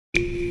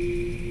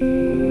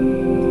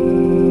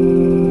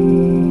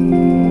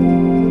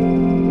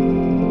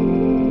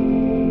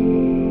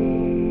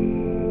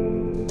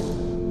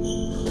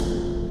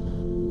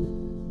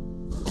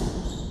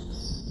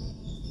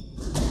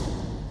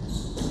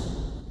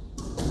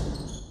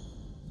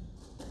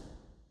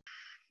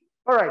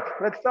All right,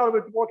 let's start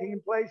with walking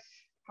in place,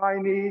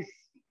 high knees,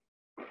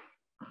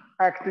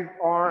 active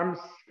arms.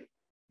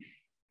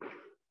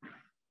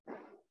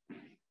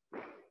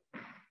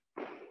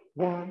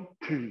 1,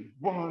 2,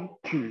 1,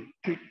 2,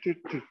 2, 2,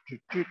 2, 2,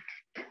 2.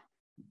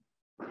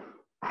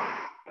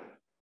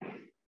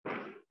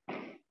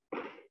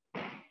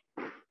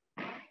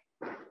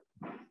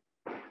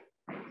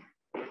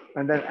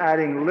 And then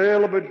adding a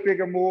little bit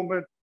bigger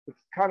movement. It's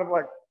kind of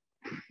like,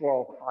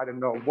 well, I don't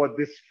know what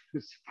this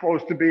is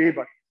supposed to be,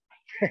 but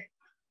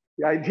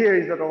the idea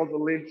is that all the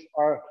limbs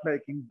are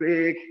making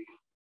big,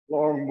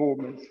 long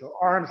movements. So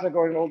arms are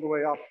going all the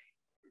way up.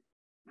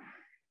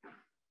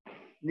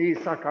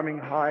 Knees are coming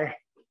high,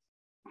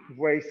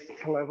 waist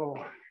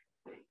level.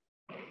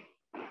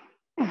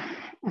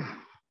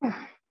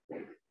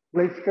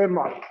 Lift them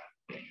up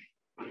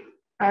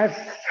as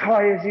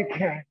high as you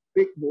can,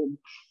 big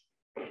movements.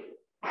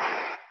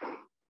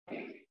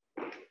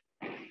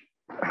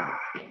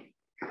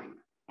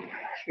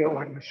 Feel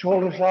like my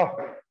shoulders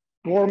are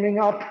warming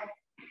up,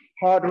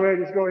 heart rate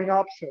is going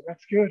up, so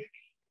that's good.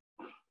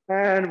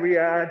 And we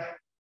add a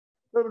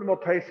little bit more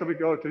pace, so we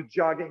go to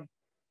jogging.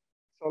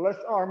 So less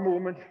arm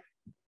movement,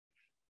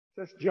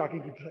 just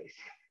jogging in place.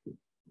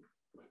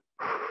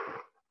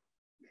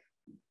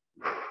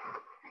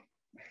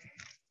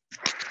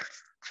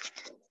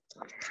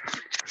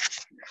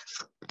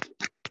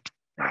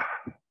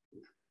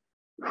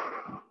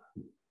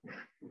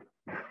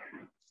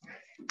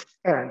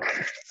 And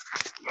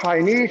high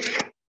knees.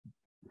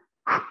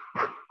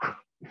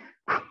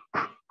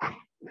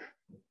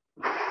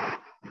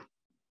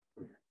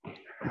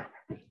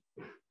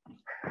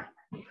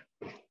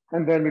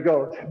 And then we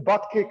go to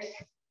butt kicks.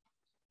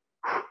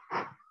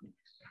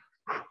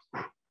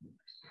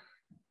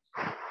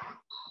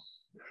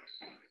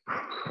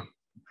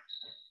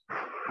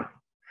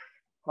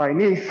 High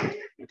knees.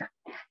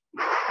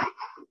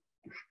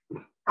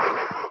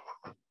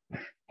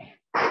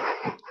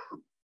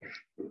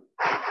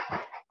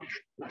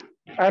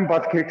 And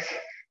butt kicks.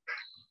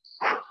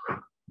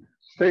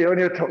 Stay on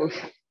your toes.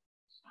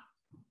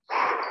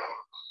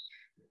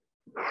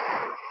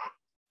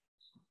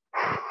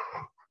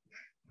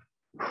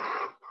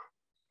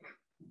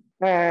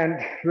 And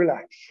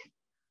relax.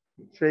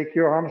 Shake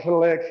your arms and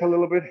legs a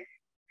little bit.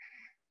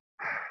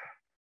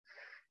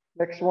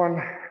 Next one.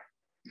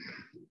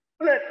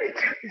 Let me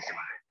turn this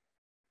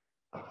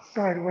one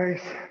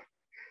sideways.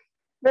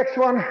 Next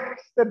one,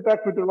 step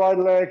back with the right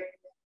leg.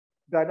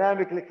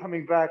 Dynamically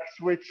coming back,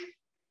 switch,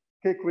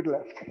 kick with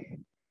left.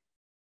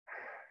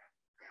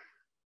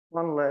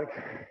 One leg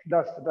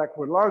does the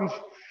backward lunge.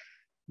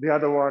 The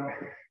other one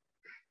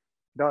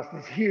does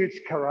this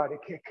huge karate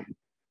kick.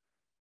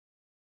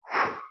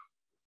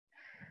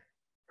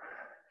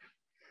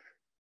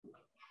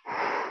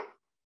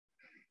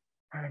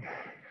 And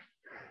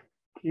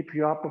keep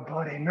your upper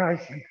body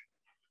nice and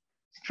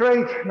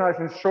straight, nice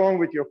and strong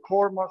with your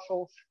core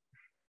muscles.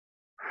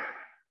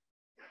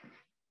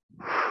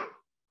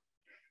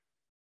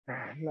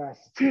 And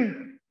last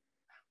two.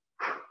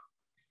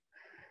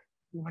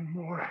 One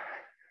more.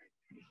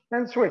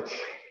 And switch.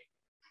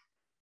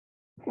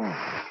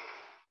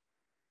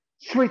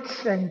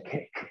 Switch and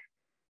kick.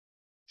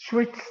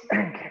 Switch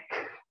and kick.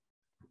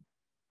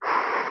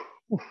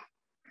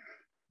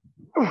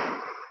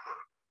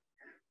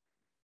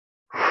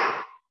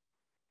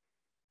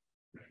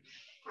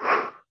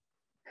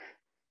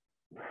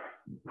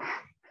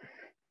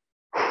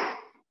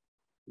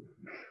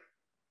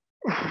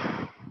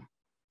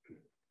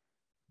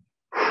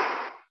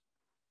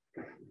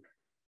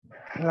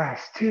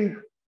 Last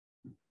two.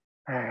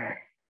 And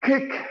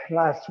kick.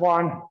 Last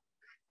one.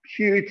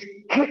 Huge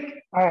kick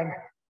and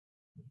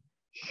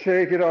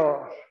shake it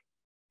off.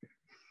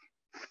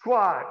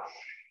 Squats.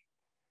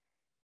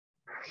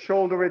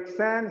 Shoulder width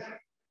stance.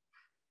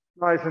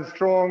 Nice and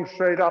strong,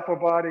 straight upper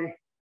body.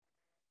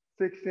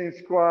 16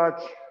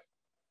 squats.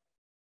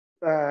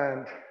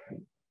 And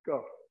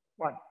go.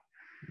 1,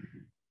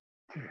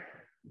 2,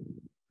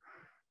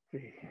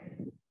 3,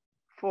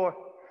 4,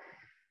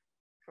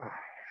 5,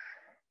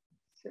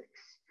 6,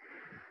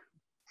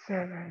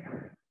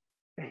 7,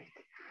 8,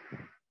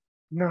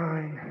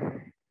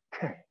 9,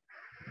 10,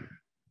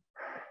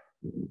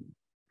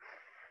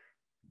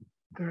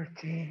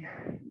 13,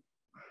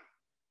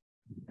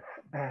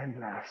 and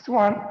last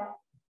one.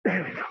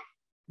 There we go.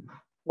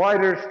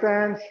 Wider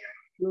stance, a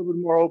little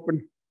bit more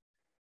open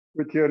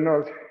with your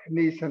nose,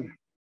 knees and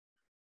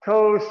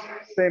toes.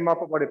 Same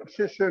upper body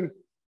position.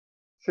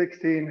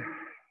 16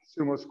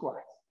 sumo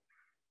squats.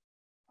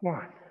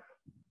 1,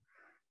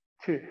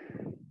 2,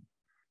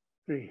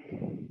 3,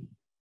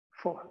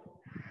 4,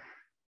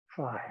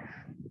 5,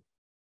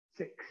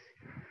 6,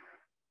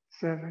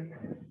 7,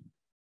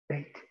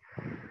 8,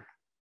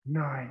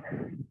 9,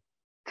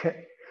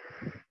 10,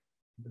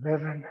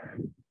 11,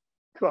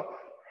 12,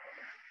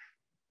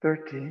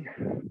 13,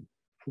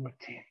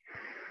 14,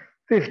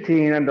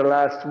 15, and the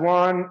last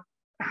one.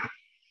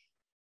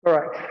 All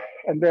right,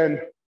 and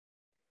then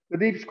the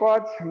deep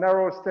squats,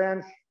 narrow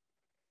stance,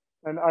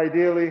 and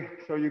ideally,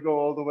 so you go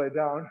all the way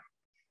down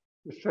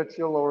to stretch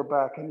your lower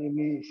back and your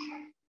knees.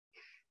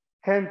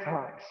 10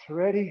 times.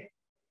 Ready?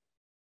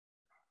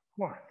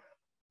 1,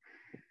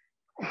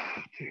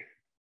 2,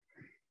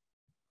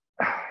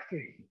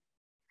 3,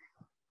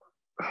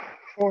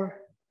 4,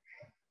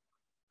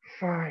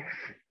 5,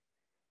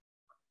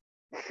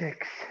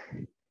 6,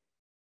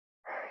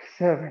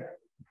 7,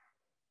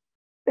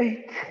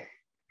 8,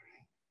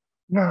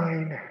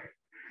 9.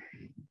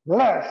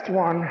 Last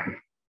one.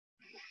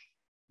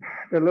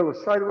 A little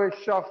sideways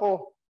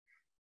shuffle.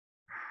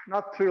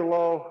 Not too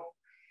low.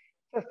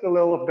 Just a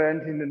little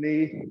bend in the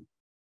knee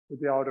with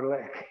the outer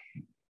leg.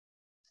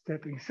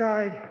 Stepping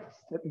side,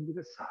 stepping to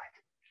the side.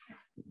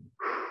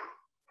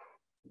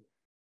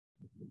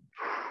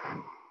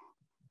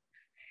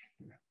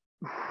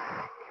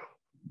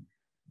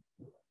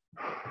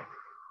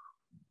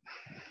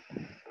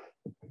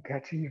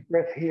 Catching your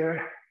breath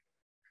here.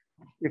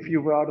 If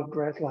you were out of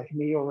breath like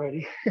me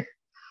already,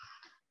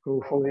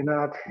 hopefully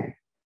not.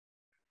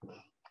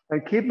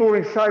 And keep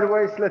moving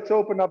sideways. Let's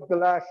open up the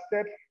last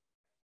step.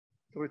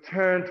 So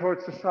return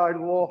towards the side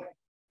wall.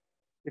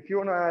 If you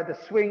want to add a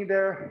swing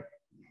there,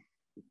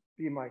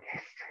 be my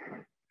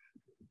guest.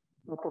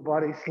 Upper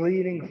body's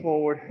leaning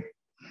forward.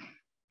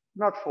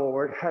 Not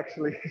forward,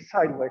 actually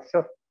sideways.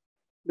 So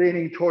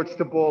leaning towards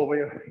the ball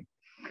where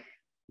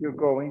you're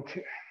going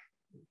to.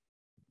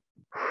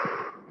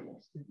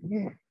 Stepping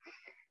in,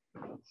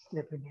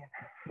 stepping in.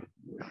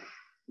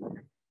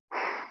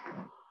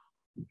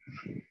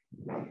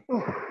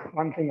 Oh,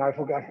 one thing I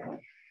forgot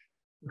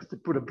was to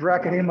put a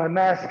bracket in my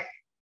mask,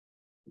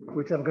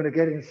 which I'm going to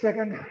get in a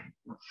second.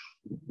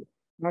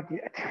 Not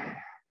yet.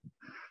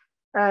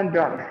 And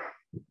done.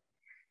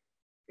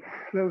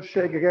 Little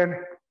shake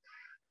again.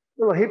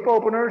 Little hip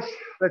openers.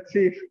 Let's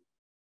see if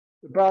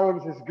the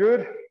balance is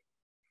good.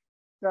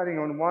 Standing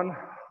on one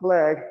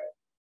leg,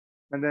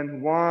 and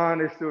then one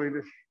is doing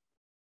this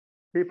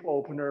hip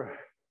opener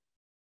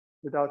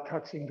without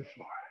touching the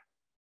floor.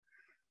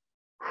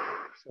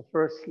 So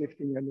first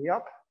lifting your knee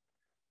up,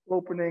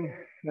 opening,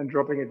 then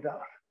dropping it down.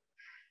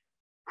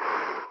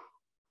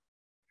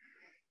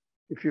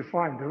 If you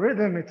find the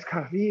rhythm, it's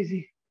kind of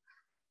easy.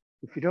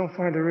 If you don't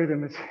find the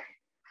rhythm, it's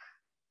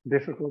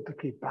difficult to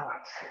keep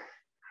balance.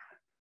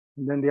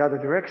 And then the other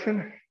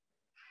direction.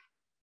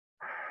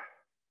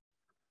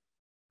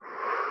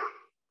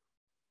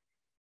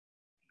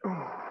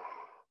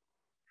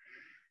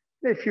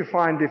 If you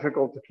find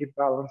difficult to keep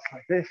balance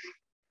like this,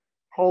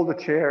 hold the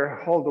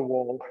chair, hold the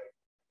wall,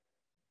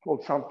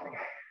 hold something.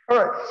 All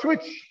right,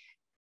 switch.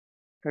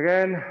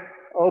 Again,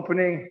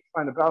 opening,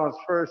 find the balance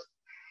first.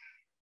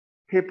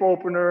 Hip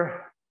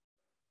opener.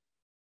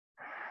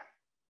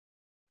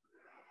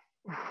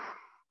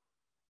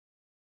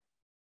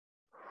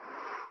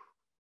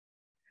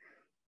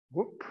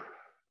 Whoop.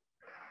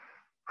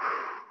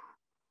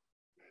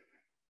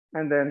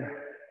 And then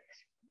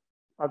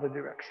other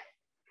direction.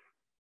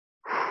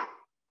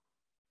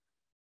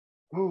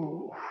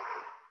 Ooh.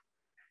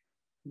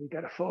 We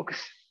gotta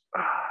focus.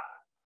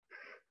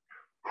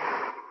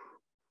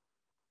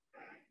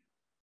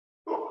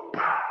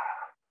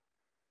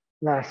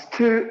 Last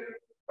two.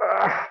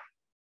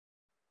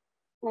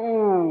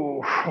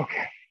 Ooh,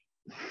 okay.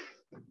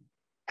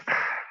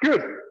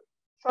 Good.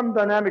 Some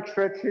dynamic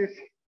stretches.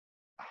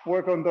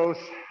 Work on those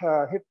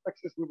hip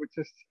flexors we were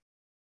just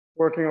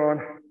working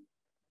on.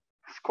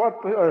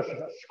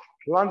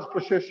 Lunge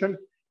position.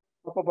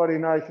 Upper body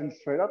nice and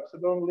straight up. So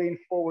don't lean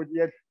forward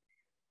yet.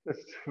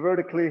 Just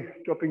vertically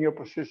dropping your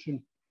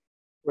position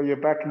where your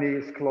back knee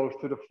is close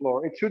to the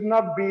floor. It should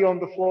not be on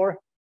the floor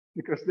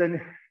because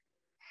then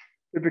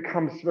it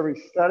becomes very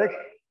static.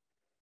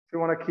 So you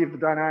want to keep the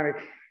dynamic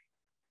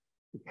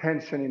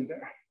tension in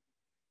there.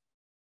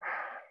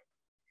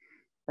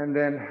 And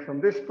then from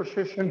this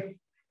position,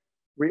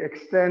 we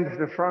extend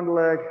the front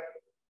leg,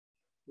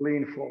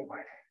 lean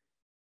forward.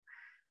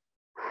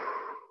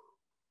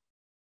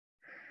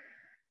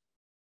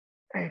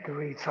 You can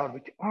reach out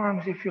with your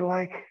arms if you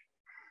like.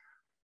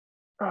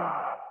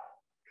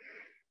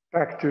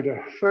 Back to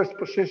the first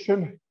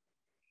position.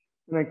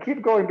 And then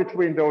keep going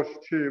between those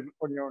two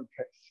on your own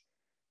pace.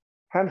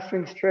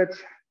 Hamstring stretch,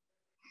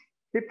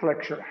 hip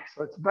flexor.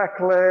 So it's back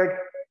leg,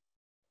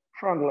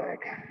 front leg,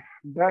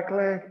 back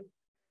leg,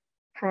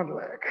 front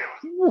leg.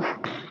 Woo.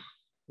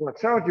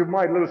 Watch out, you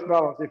might lose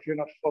balance if you're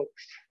not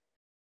focused.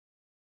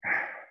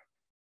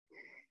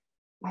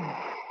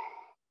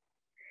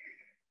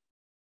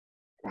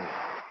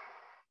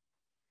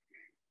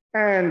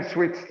 And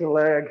switch the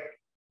leg.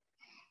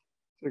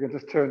 So you can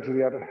just turn to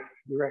the other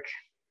direction.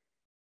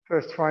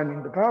 First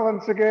finding the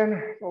balance again.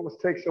 It always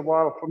takes a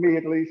while, for me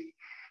at least.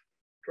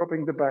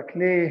 Dropping the back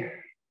knee.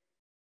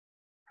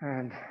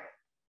 And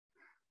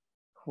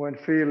when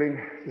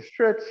feeling the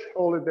stretch,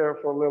 hold it there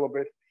for a little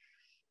bit.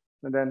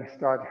 And then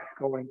start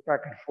going back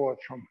and forth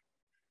from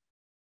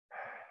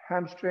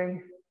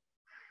hamstring.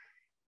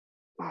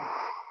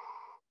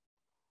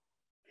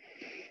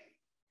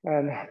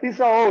 And these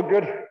are all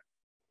good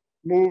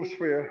moves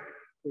for your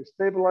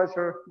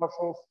stabilizer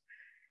muscles.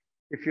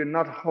 If you're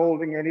not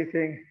holding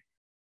anything,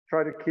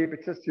 try to keep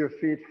it just your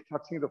feet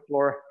touching the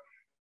floor.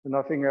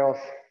 Nothing else.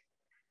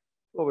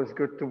 Always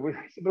good to,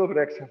 it's a little bit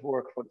extra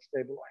work for the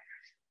stabilizers.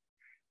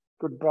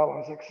 Good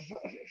balance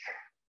exercises.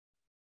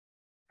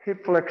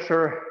 Hip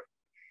flexor,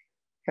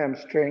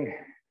 hamstring,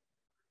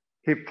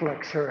 hip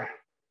flexor,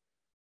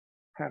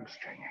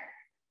 hamstring.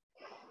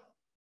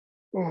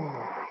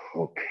 Oh,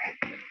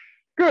 okay,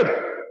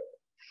 good.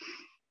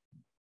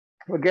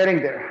 We're getting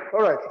there.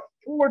 All right,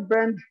 forward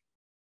bend,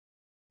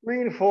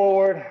 lean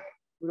forward,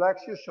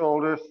 relax your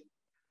shoulders,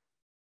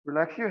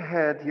 relax your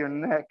head, your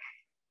neck.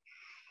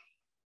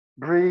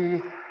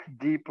 Breathe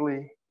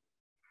deeply.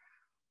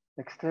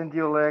 Extend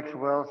your legs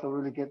well, so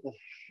really get the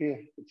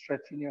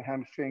stretch in your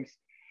hamstrings.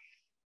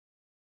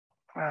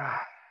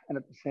 And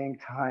at the same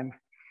time,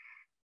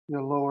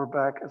 your lower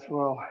back as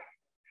well.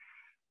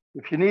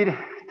 If you need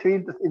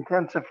to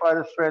intensify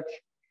the stretch,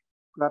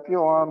 wrap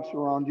your arms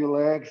around your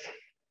legs.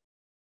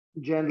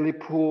 Gently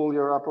pull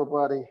your upper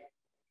body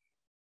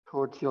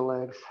towards your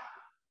legs.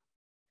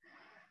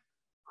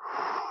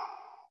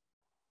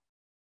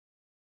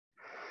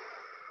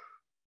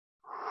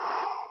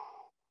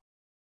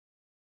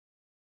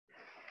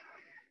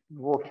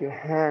 Walk your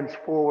hands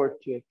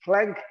forward to a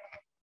plank,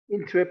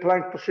 into a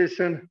plank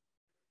position,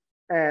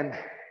 and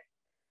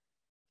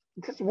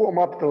just warm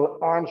up the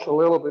arms a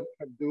little bit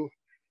and do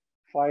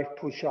 5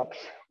 push-ups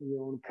at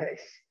your own pace.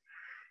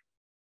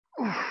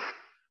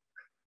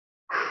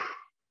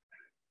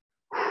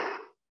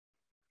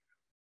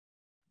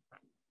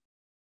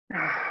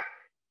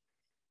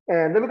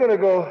 And then we're gonna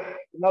go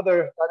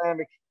another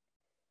dynamic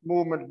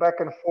movement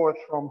back and forth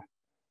from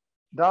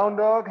down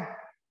dog,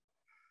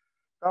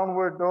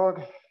 downward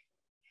dog,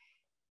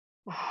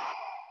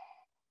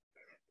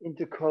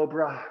 into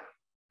cobra.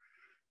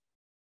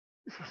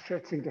 So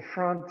stretching the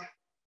front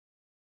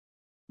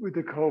with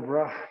the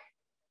cobra,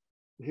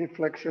 the hip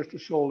flexors, the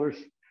shoulders.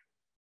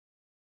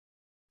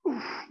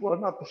 Well,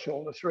 not the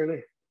shoulders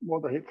really, more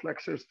the hip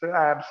flexors, the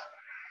abs.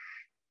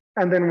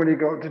 And then when you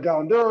go to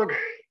down dog,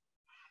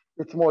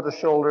 it's more the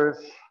shoulders,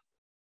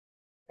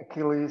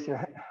 Achilles,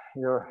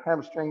 your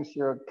hamstrings,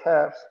 your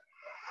calves.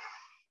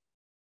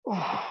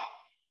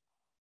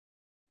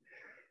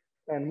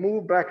 And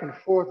move back and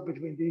forth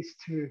between these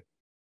two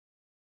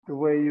the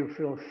way you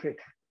feel fit.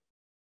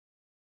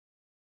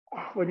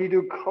 When you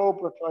do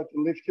cobra, try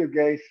to lift your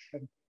gaze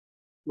and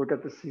look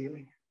at the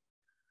ceiling.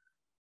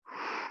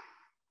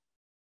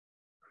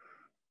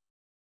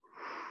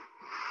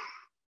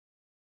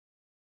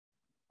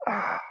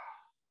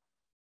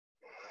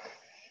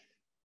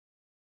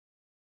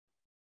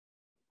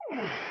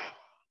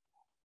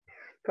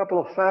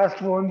 Couple of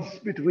fast ones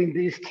between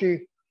these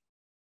two.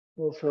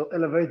 Also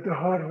elevate the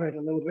heart rate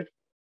a little bit.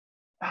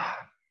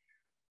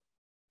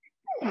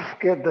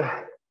 Get the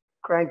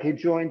cranky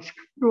joints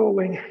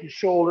going, your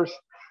shoulders,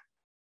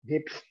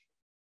 hips.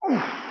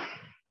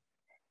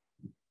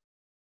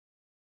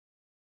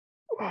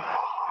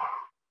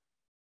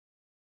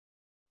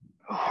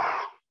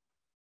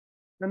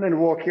 And then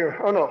walk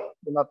here. Oh no,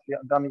 we're not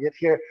done yet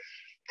here.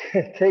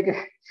 Take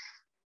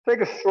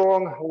a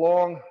strong,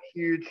 long,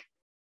 huge,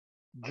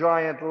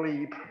 giant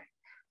leap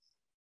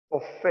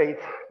of faith.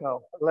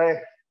 Now,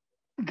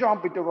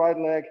 jump with the right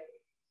leg.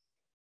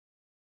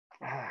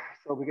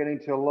 So we get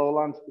into a low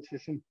lunge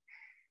position.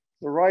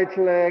 The right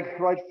leg,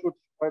 right foot,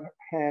 right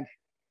hand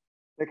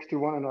next to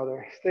one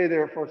another. Stay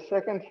there for a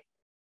second.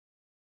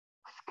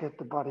 Let's get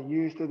the body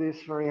used to this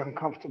very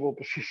uncomfortable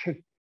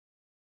position.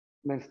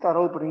 And then start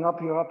opening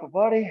up your upper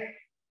body.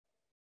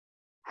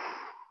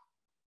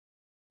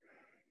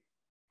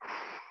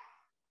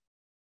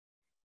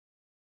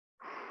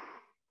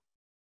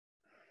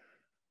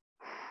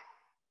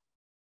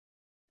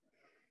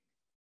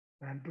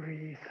 And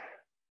breathe.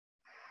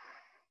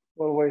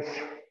 Always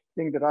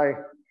think that I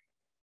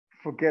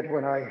forget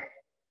when I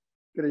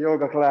get a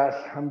yoga class,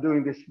 I'm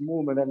doing this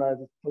movement and I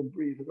just don't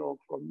breathe at all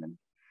for a minute.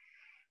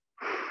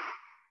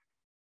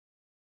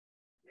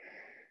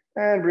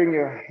 And bring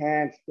your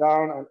hands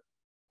down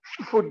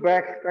and foot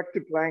back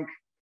to plank,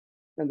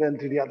 and then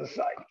to the other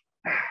side.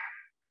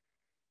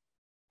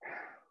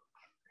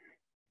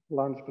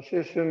 Lunge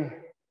position.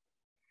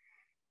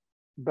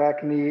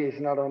 Back knee is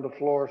not on the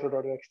floor, so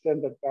that you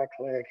extend that back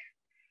leg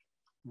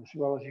as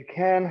well as you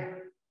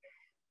can.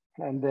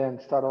 And then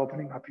start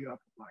opening up your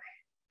upper body.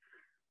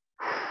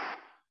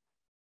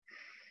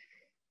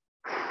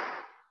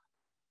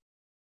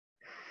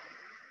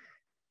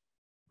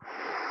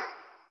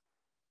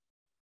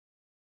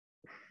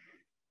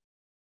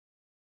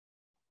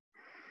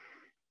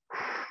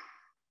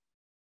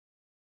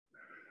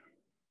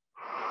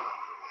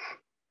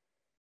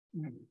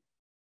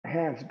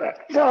 Hands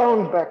back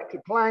down, back to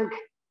plank.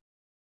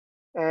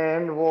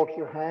 And walk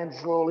your hands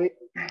slowly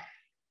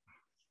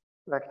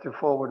back to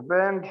forward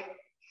bend.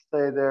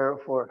 Stay there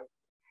for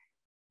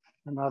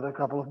another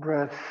couple of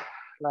breaths.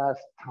 Last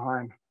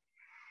time.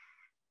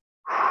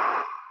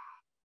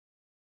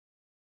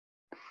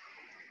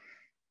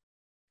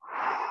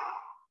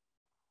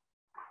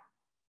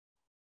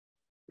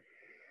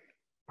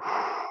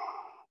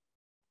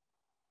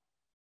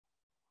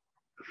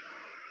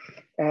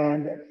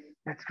 And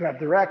let's grab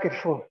the racket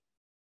for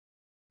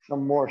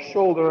Some more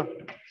shoulder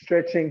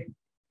stretching.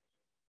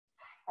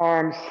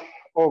 Arms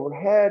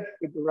overhead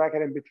with the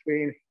racket in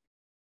between.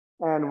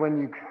 And when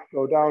you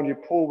go down, you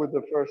pull with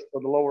the first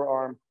or the lower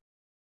arm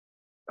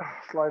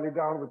slightly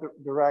down with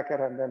the racket,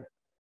 and then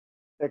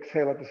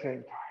exhale at the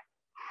same time.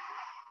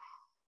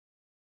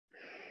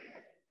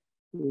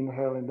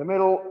 Inhale in the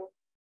middle.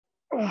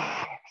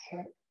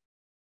 Exhale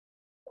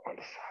on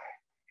the side.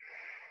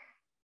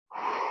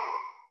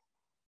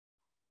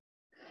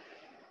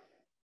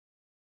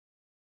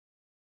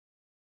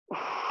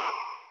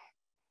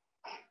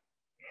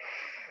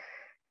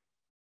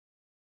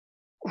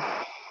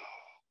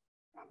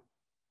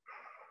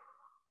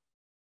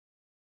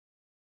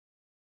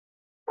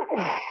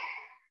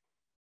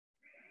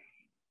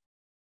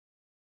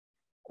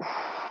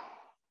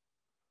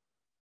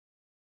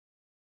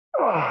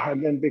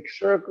 And then big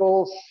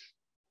circles,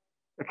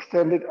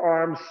 extended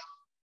arms,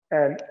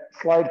 and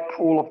slight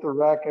pull of the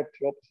racket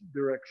to opposite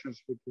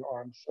directions with your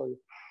arms. So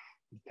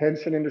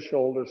tension in the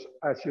shoulders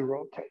as you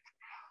rotate.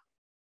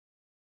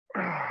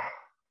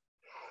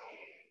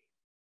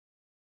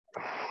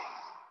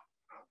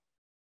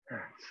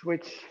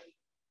 Switch.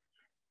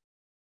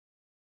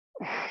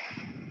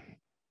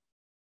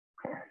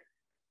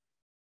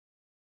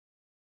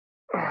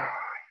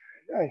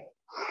 I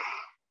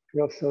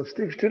feel so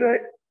stiff today.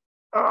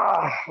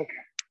 Okay.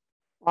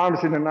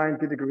 Arms in a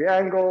 90-degree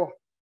angle.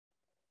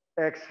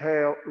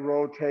 Exhale,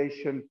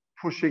 rotation,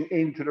 pushing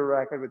into the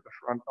racket with the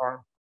front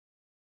arm.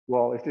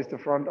 Well, is this the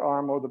front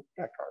arm or the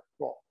back arm?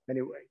 Well,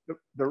 anyway,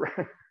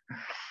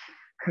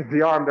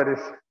 the arm that is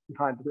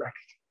behind the racket.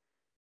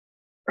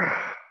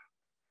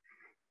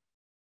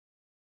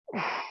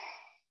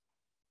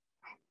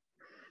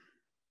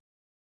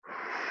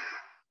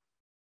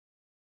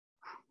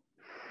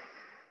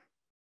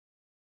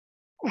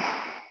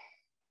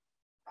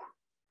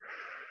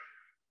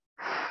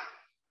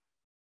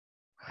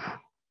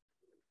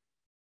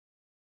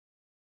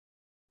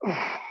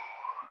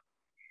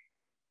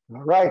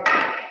 All right.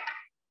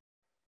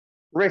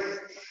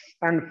 Wrists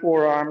and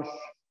forearms.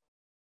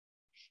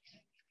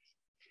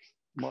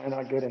 Mine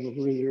are getting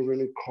really,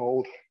 really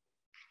cold.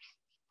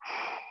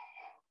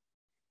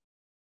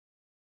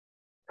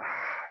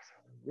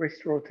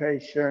 Wrist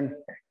rotation,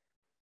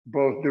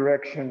 both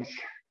directions.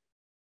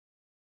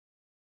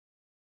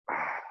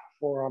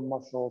 Forearm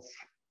muscles.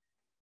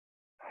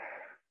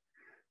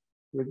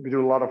 We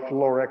do a lot of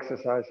floor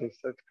exercises,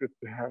 so it's good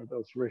to have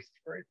those wrists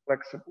very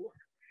flexible.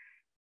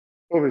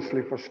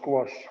 Obviously for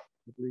squash,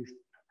 at least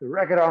the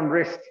racket arm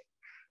wrist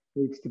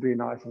needs to be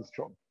nice and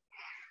strong.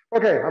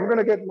 Okay, I'm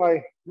gonna get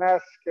my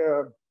mask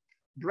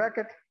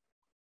bracket,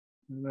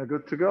 and we're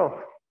good to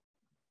go.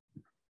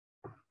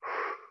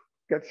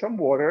 Get some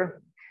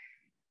water.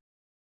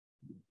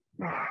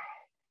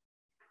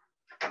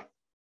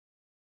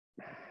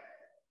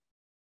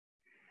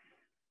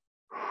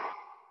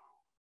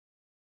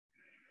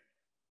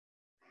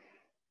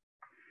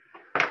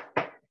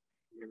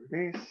 Here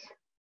it is.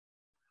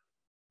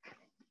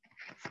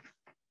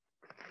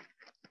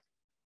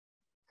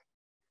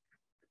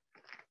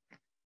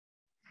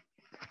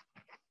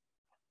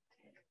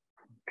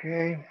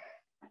 Okay,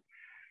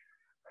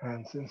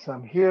 and since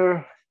I'm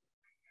here,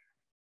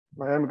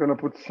 I am gonna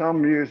put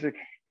some music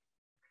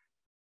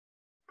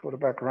for the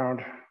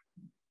background.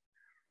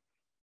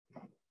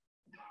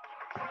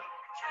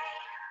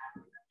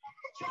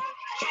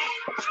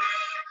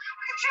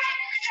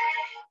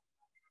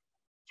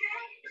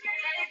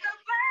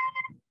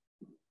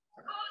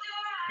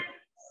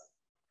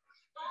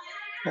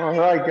 All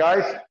right,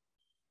 guys.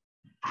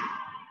 Of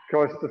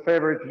course, the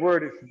favorite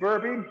word is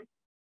burpee.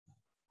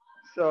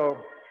 So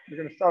we're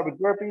gonna start with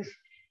burpees.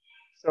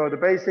 So the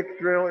basic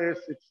drill is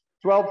it's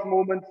 12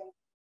 movements.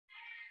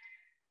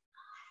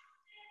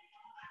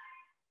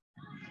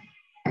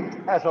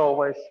 As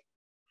always,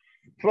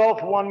 12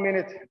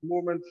 1-minute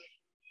movements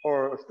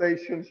or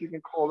stations, you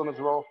can call them as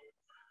well.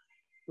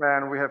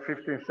 And we have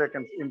 15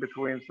 seconds in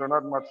between, so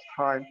not much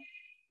time,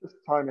 just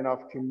time enough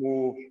to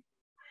move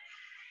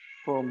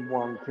from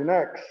one to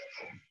next.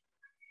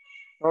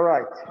 All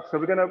right, so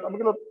I'm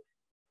gonna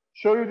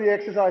show you the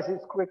exercises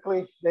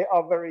quickly. They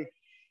are very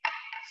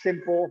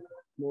simple,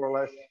 more or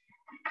less.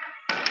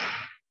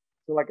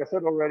 So like I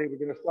said already, we're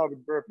gonna start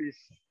with burpees.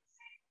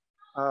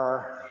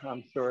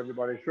 I'm sure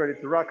everybody's ready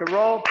to rock and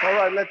roll. All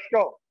right, let's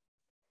go.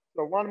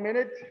 So 1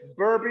 minute,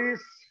 burpees,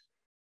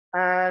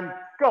 and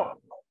go.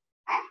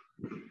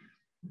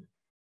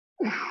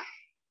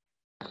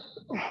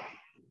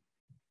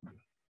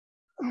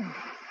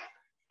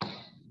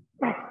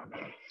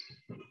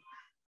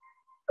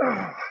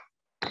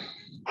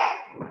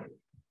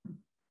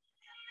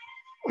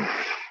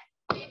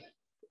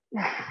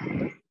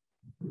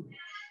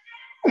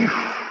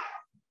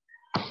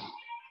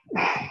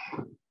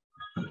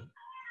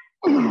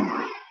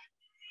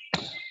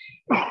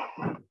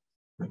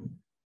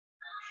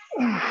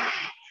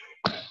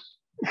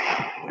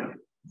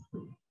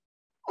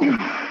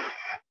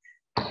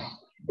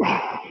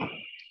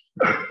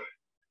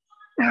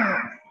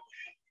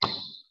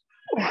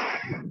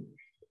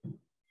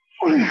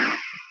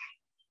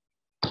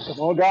 Come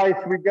on, guys,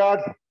 we got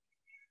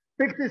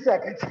 50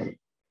 seconds.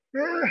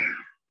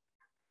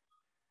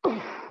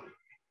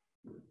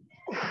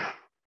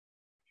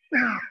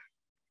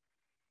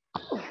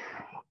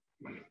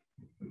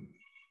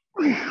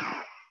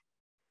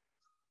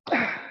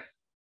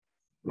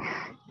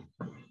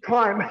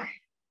 Time.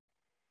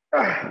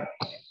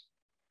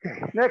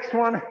 Okay, next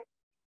one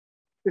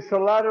is a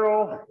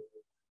lateral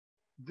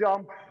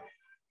jump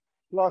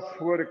plus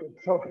vertical.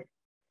 So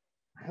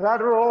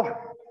lateral,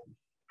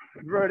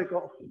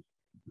 vertical,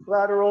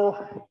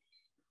 lateral,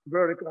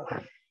 vertical.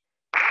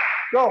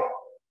 Go.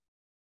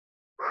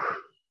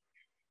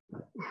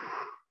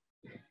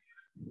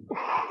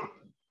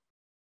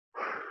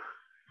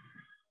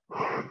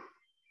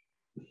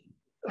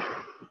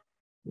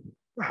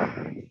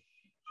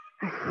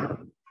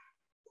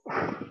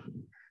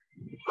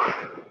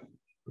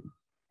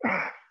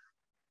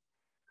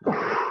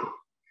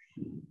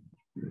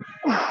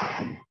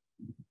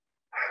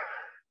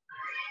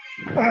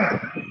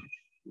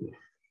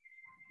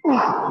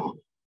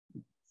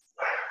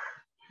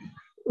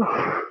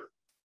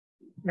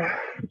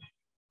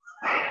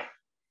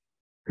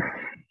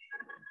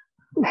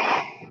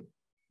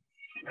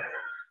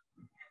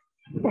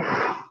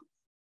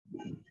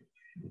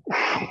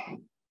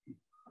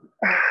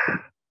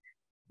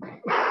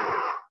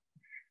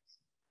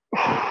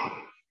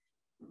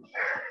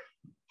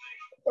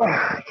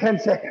 Uh, 10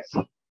 seconds.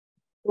 Come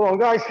on,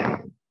 guys.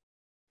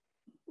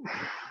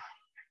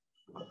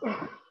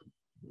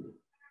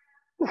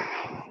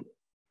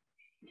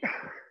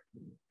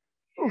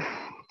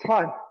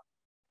 Time.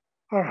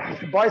 All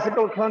right,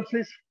 bicycle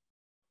crunches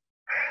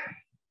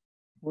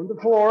on the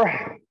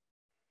floor.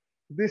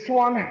 This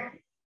one.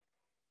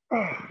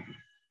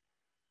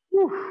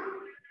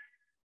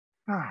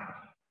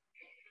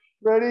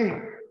 Ready?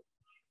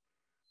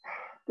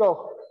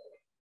 Go.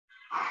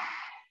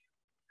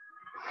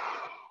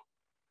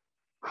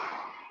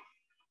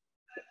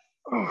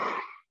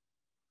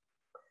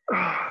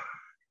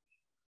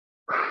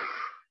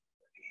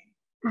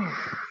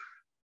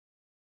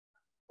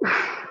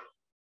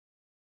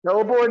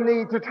 Elbow and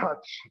knee to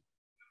touch.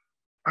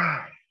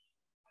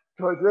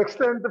 Try to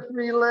extend the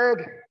free leg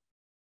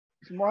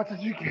as much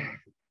as you can.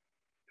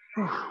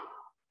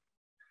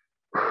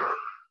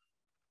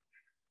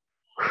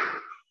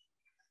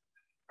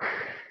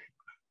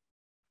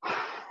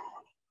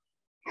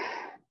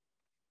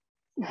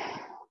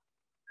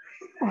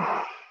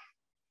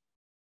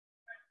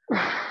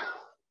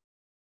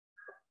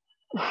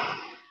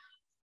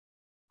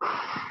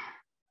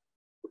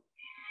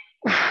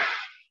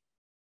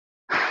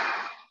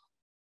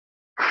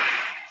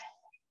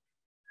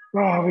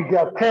 Oh, we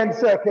got 10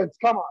 seconds.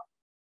 Come on.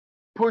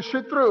 Push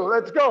it through.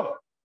 Let's go.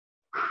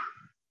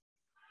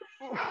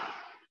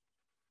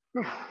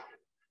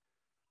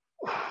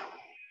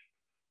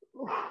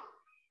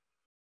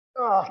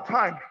 Oh,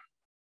 time.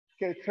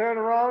 Okay, turn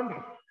around.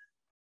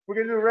 We're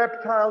going to do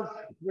reptiles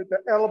with the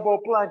elbow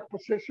plank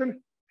position.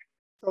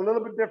 It's a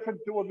little bit different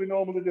to what we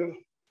normally do.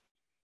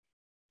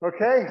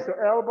 Okay, so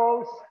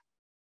elbows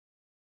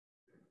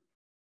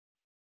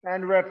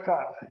and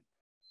reptile.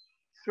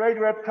 Straight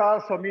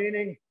reptile, so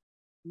meaning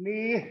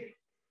knee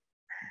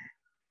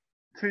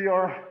to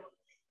your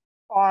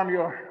arm,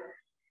 your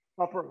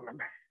upper arm.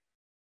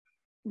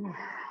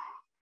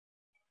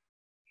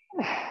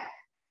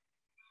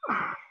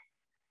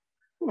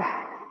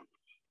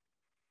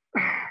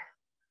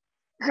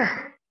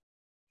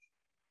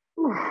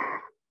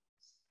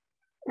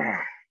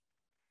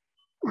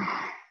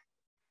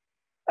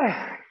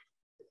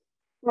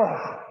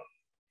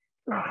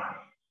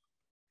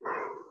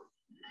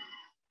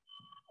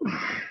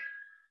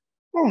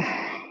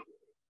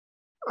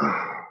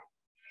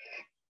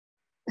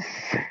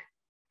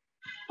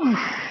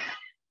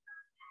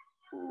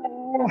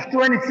 Oh,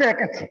 20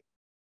 seconds.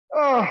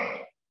 Oh.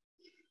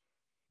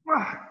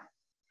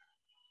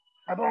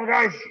 Come on,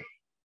 guys.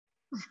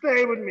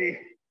 Stay with me.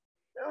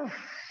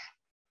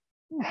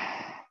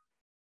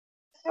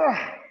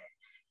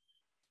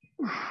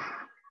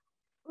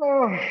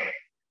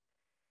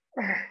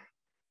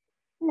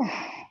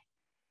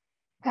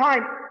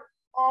 Time.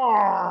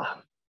 Oh.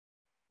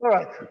 All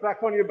right,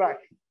 back on your back.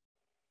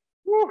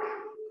 Woo.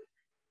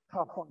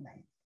 Tough one.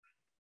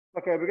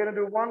 Okay, we're gonna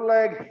do one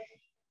leg,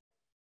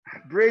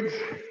 bridge,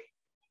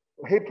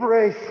 hip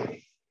raise,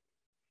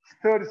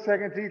 30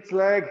 seconds each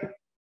leg.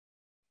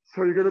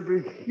 So you're gonna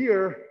be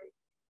here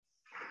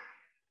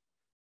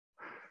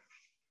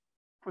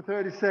for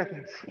 30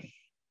 seconds.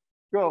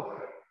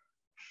 Go.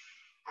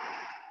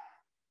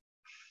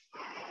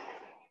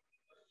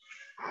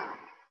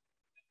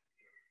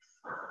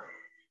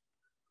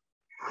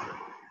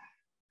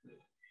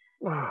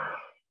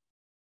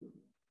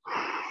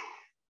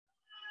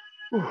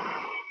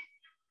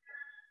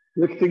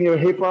 Lifting your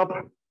hip up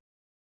as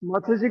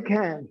much as you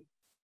can.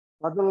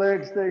 Let the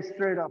legs stay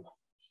straight up.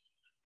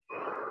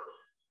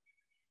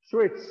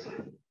 Switch.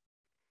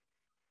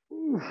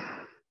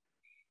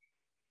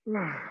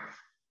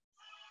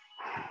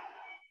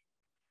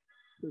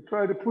 So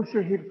try to push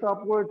your hips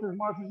upwards as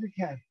much as you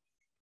can.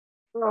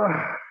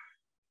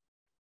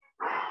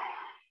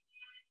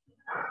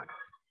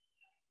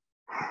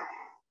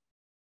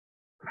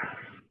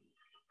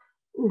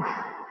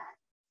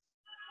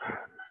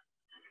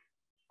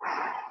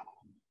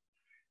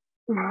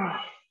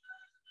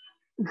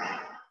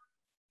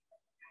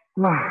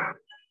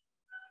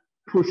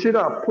 Push it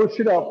up, push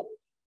it up.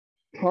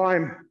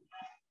 Time.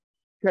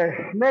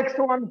 Okay, next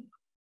one,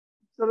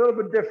 it's a little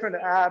bit different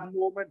ab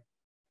movement.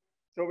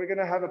 So we're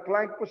gonna have a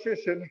plank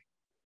position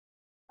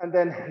and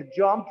then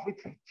jump with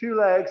 2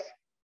 legs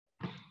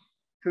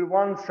to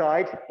one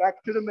side,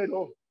 back to the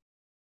middle,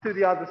 to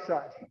the other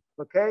side.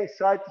 Okay,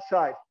 side to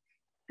side.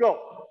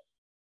 Go.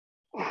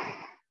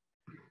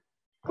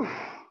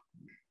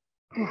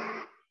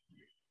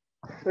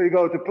 So you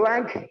go to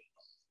plank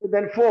and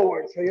then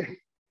forward. So your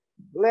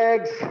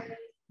legs,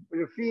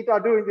 your feet are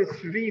doing this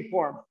V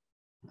form.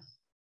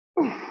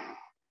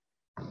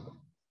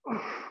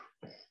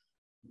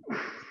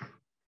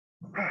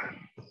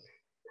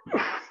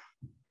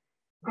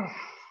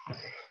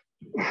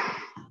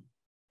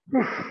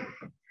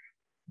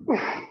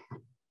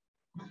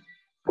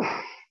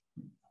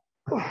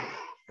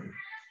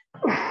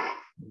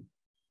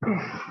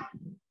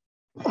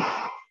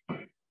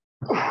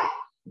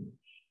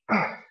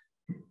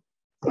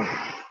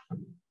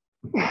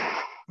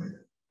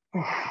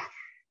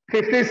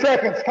 "15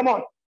 seconds, come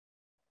on.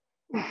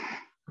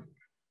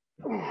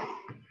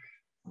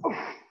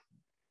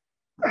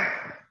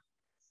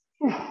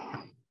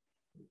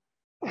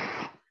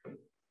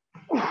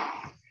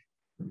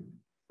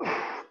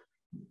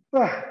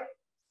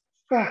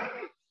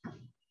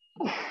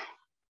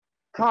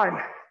 Time.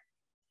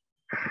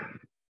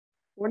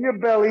 On your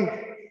belly,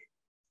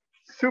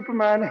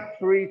 Superman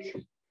reach.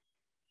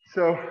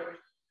 So,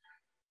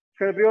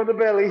 gonna be on the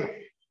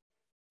belly,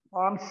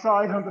 arms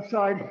side on the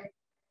side,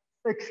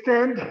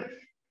 extend,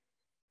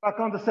 back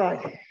on the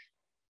side.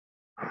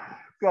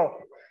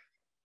 Go.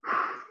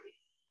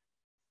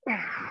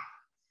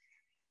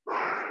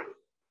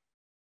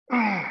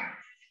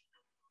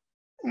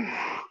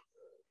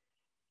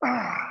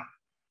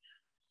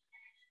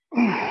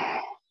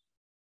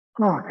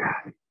 Oh,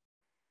 God.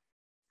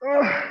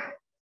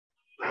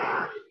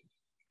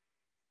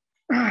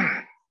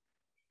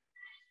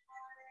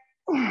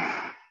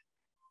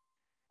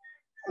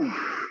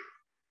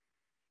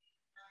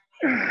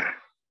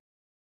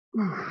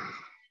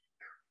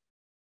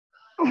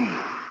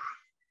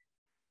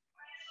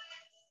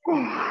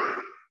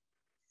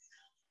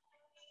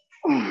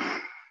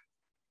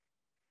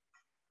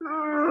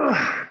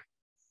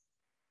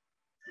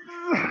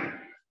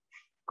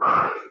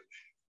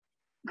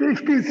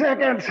 "15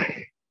 seconds.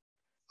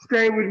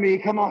 Stay with me,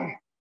 come on.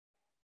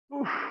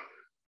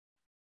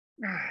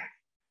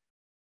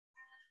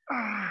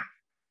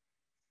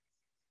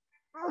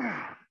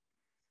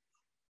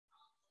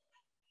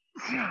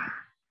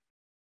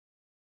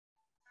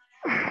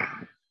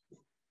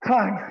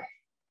 Time.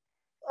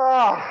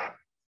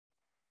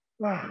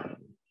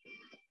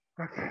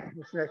 Okay,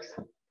 what's next?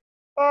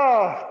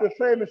 The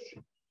famous,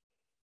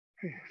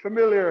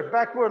 familiar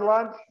backward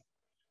lunge,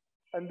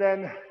 and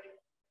then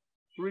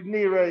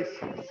knee raise,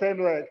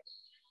 same leg.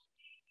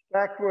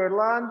 Backward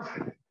lunge,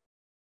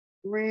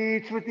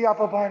 reach with the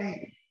upper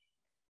body,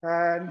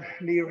 and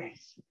knee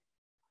raise.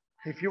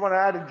 If you want to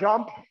add a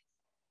jump,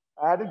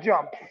 add a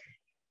jump.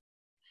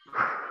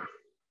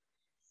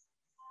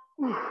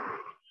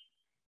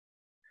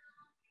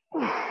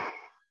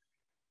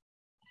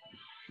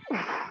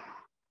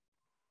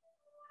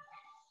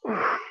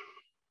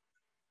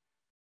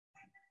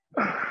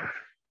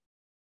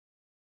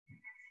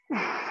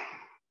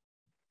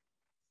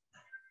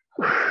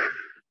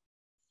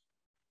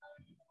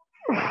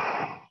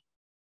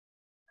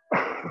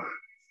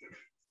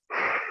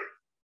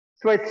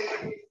 Switch.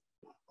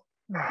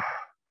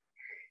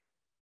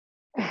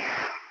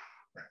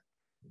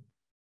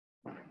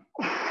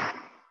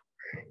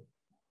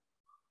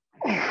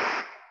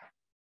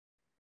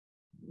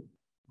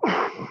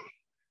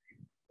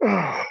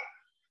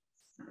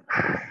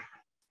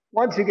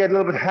 Once you get a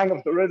little bit hang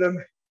of the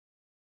rhythm,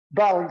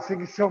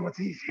 balancing is so much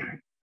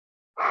easier.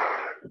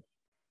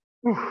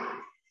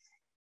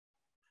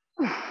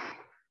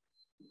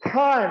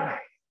 Time.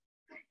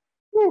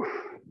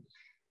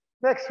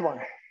 Next one.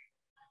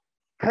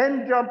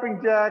 10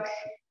 jumping jacks,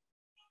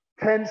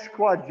 10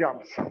 squat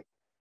jumps,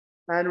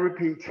 and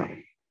repeat.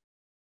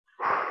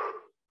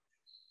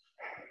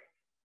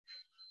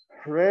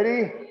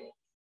 Ready?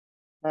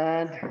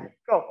 And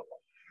go.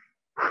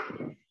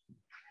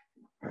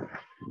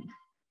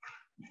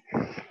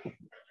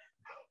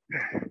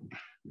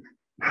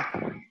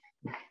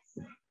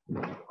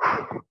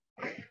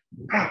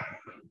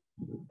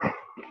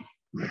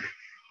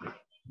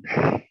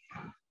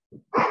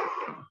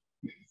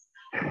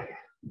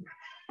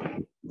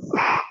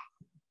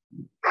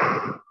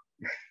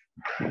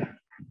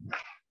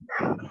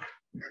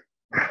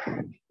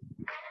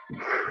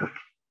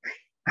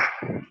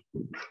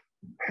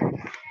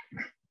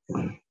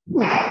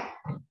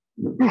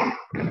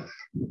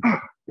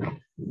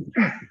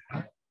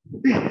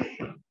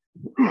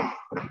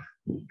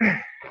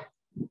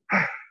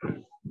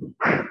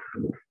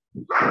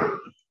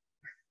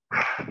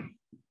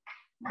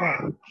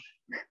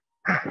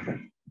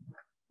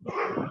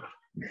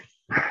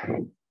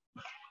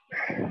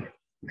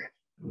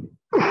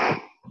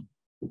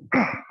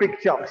 big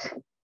jumps.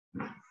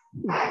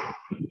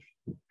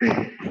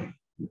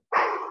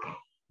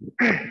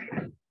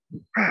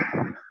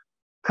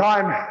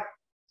 Time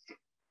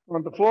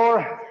on the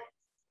floor,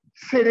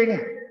 sitting,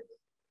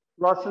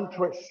 Russian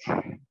twist.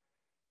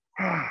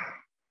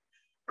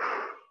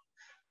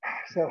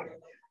 So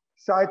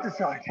side to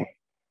side.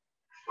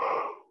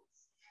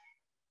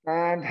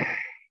 And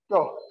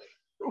go.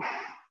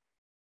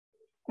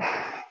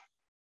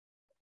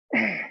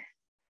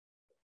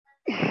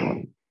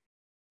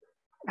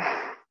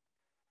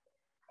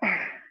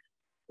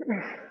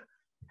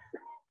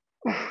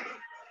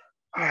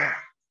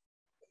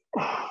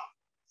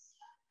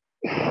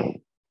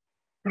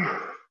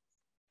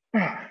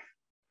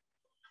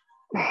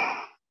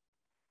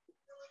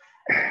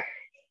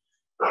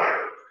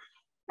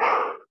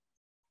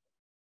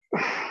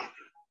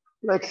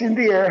 Legs in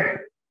the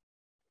air.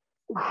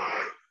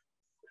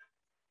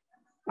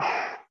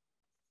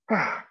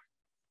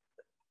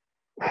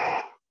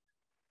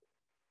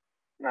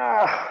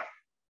 Ah.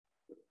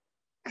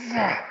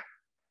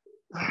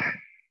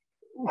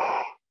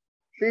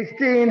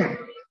 15,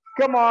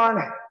 come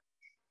on.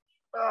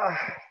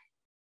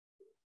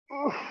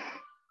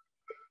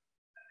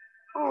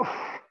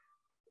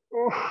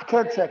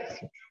 10 seconds.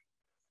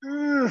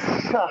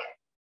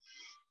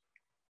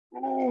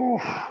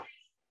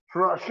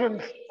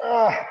 Russians.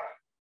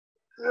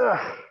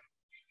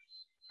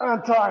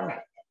 On time.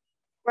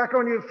 Back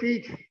on your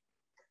feet.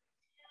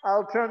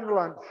 Alternate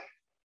lunge.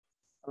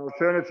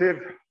 Alternative,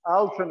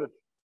 alternate.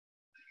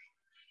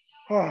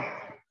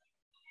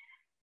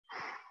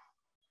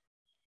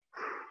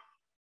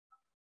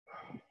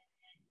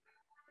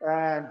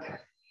 And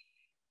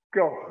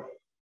go.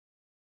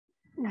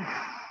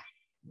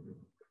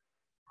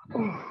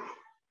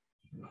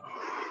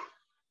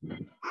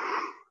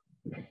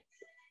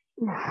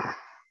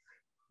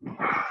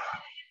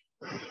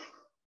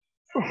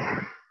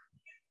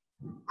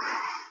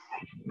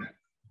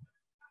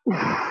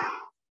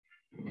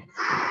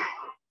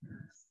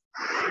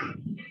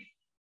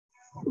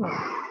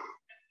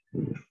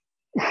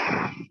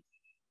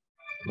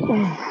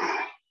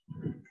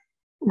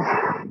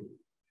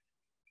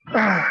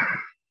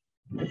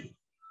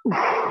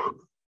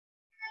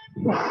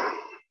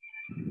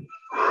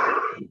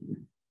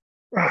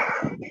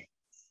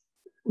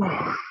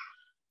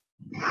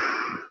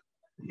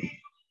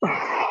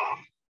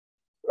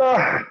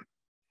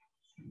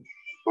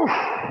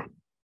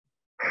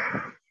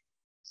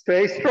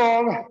 Stay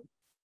strong.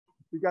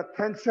 You got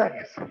 10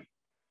 seconds.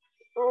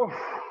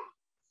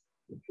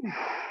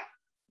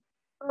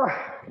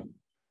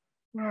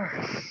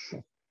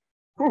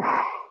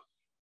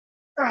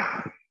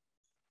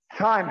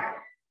 Time.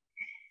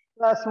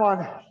 Last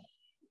one.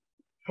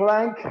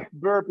 Plank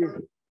burpee.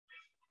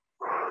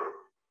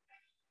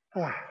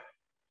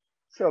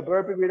 So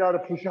burpee without a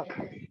push-up.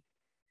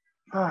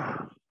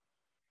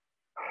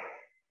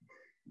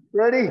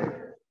 Ready?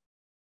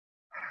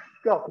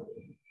 Go.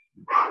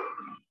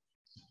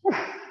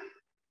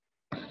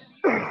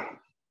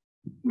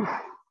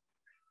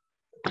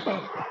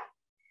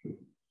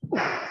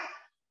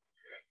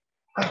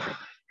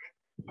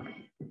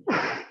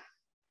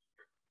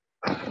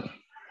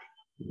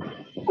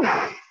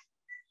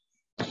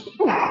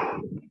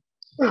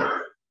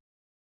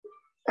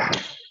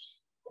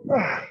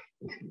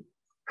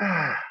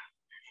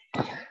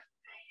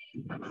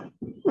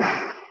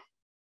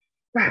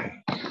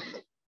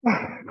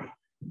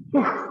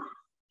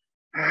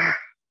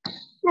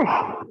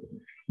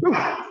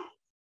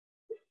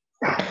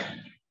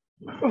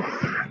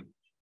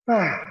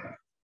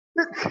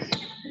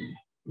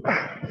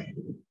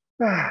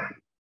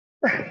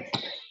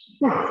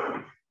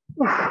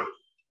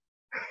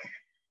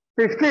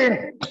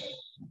 Fifteen.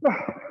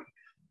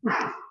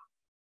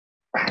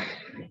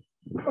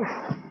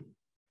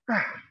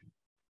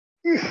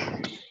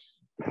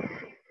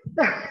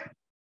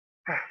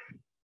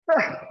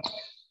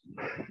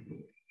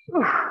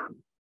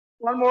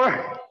 One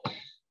more.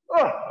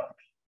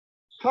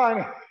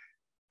 Time.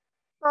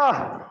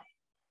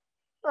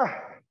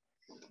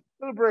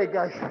 Little break,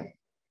 guys.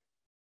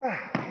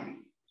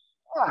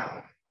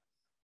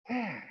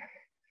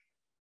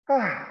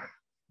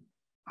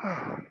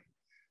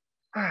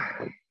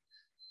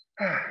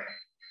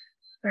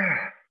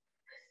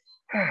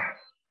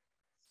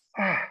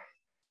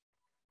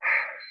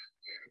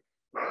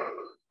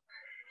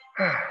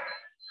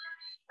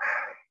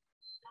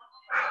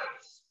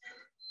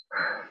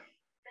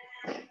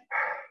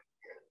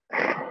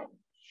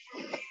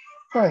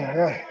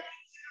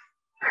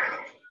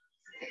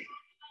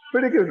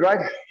 Pretty good, right?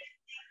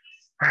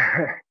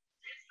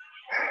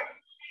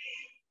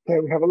 Okay,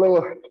 we have a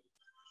little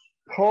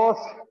pause,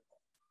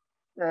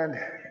 and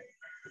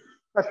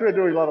as we're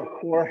doing a lot of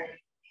core,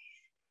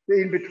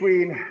 the in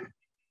between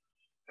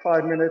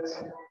 5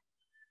 minutes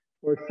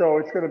or so,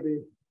 it's going to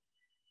be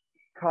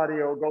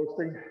cardio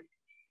ghosting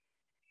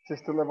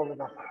just to level it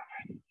up.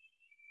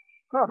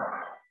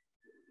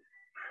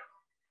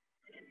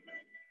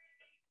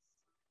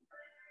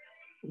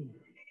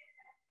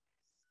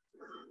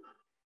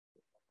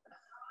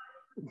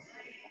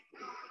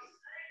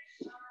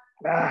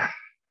 Ah.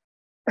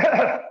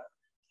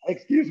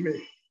 Excuse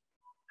me.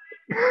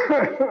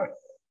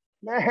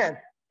 Man.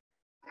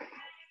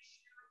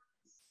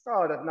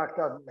 Oh, that knocked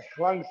out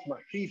my lungs, my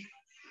feet.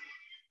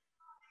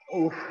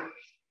 Oof.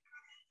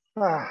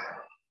 Ah.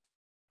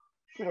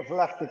 Bit of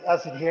lactic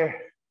acid here.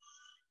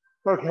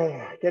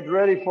 Okay, get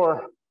ready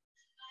for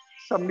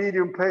some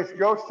medium pace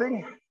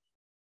ghosting.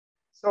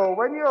 So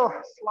when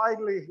you're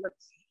slightly,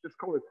 let's just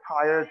call it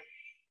tired,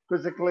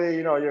 physically,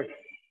 you know, you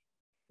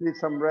need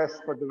some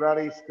rest, but the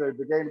rallies,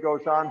 the game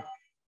goes on.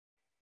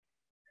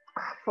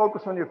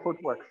 Focus on your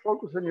footwork,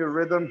 focus on your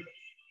rhythm,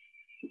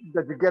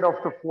 that you get off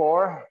the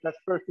floor. That's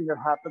the first thing that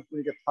happens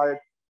when you get tired.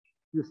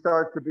 You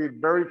start to be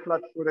very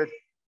flat-footed,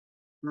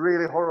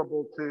 really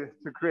horrible to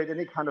create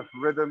any kind of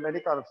rhythm,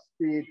 any kind of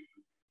speed,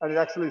 and it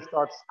actually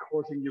starts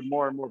causing you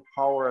more and more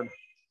power and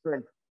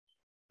strength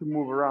to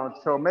move around.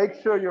 So make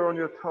sure you're on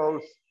your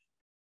toes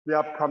the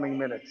upcoming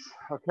minutes,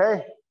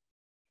 okay?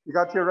 You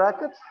got your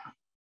racket?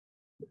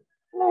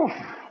 Oof.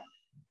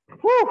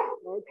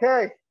 Woo.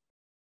 Okay.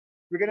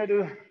 We're gonna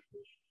do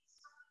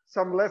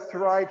some left to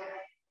right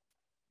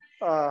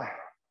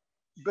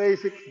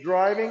basic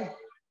driving.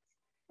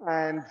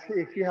 And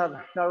if you have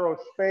narrow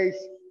space,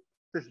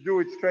 just do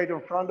it straight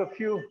in front of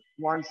you,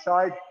 one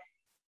side,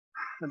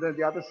 and then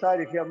the other side.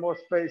 If you have more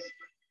space,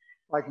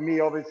 like me,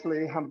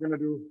 obviously, I'm gonna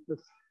do this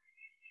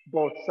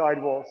both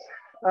side walls.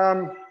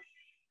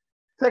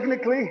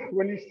 Technically,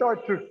 when you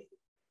start to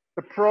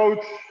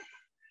approach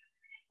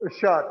a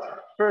shot,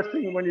 first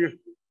thing when you,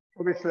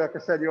 obviously, like I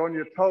said, you're on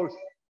your toes,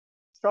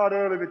 start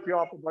early with your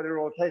upper body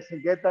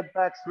rotation, get that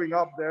backswing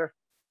up there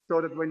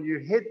so that when you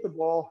hit the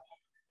ball,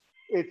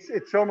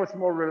 it's almost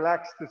more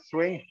relaxed to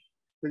swing.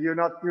 So you're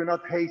not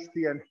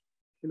hasty and,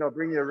 you know,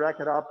 bring your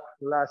racket up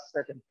the last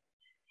second.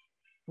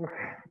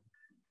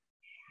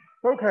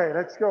 Okay,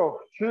 let's go.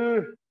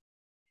 2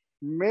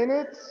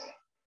 minutes.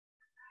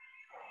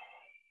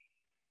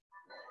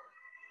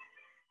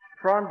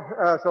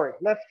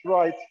 Left,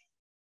 right,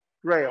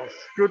 rails.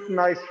 Good,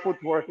 nice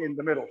footwork in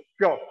the middle.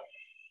 Go.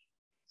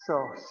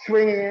 So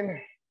swing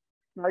in,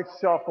 nice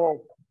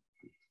shuffle.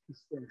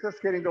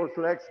 Just getting those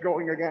legs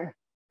going again.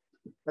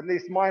 At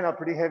least mine are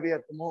pretty heavy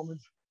at the moment.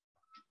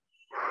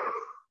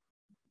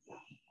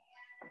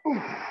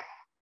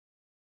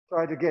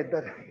 Try to get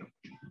that.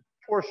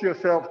 Force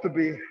yourself to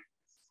be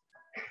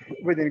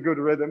within good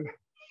rhythm.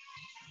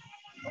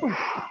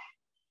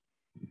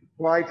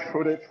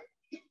 Light-footed.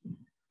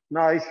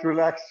 Nice,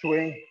 relaxed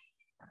swing.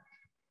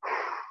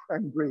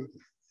 And breathe.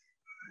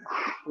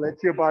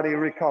 Let your body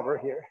recover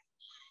here.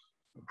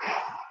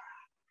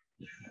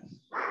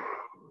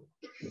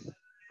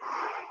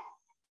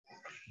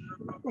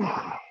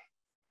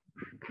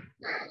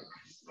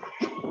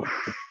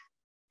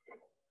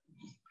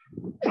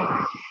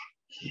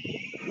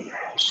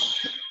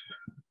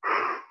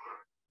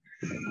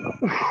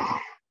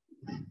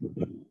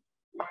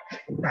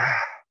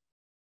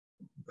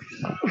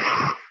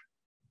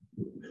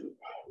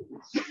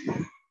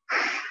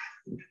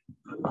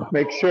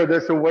 Make sure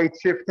there's a weight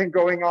shifting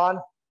going on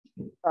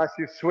as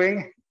you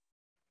swing.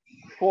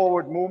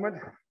 Forward movement.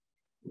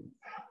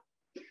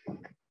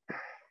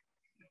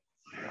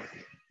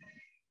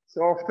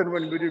 So often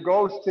when we do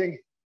ghosting,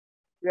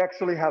 we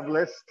actually have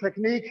less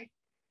technique,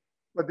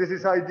 but this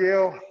is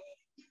ideal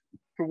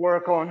to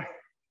work on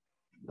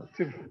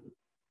to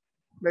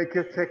make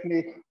your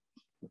technique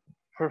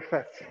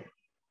perfect.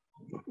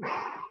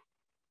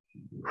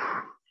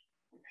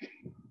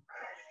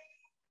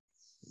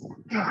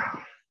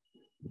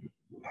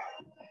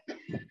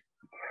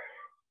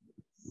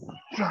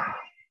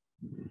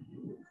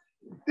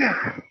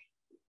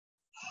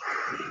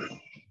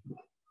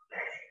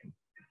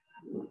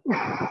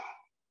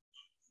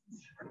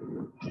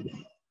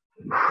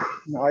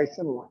 Nice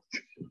and light.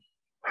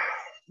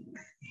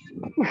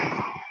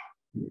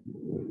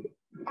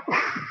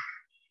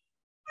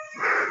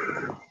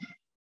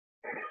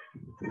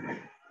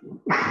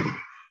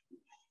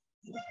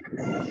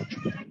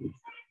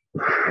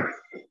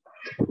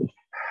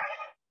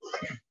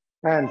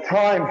 And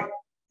time.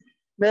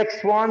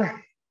 Next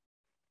one,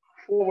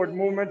 forward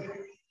movement,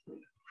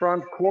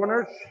 front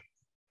corners,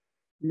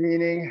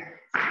 meaning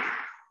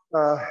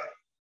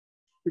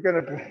you're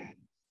gonna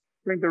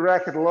bring the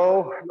racket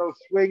low, no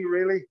swing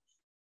really,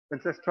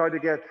 and just try to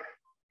get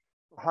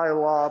a high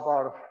lob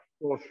out of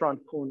those front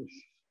corners.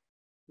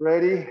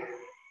 Ready?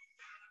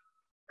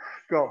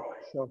 Go.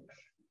 So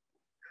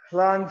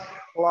lunge,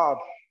 lob,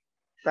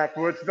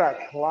 backwards,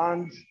 back,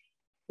 lunge,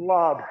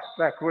 lob,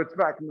 backwards,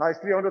 back,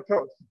 nicely on the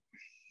toes.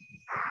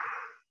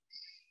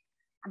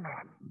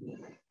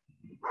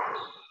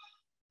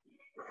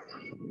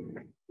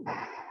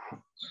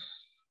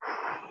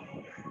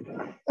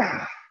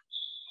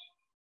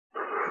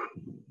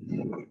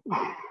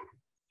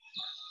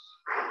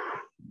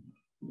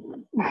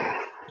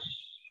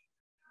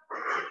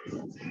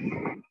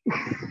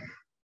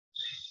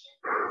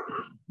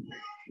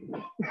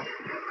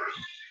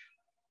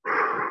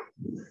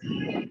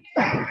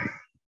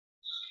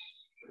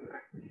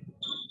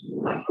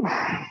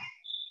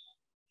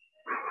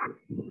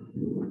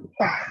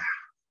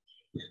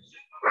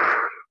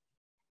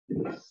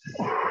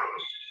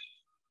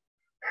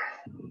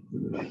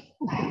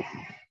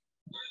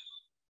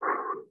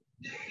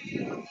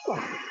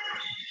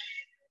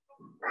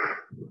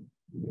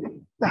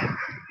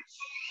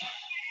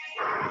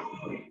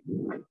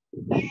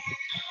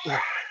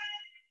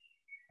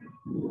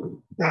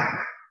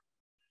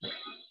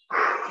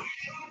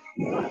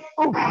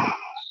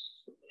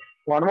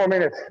 One more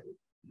minute.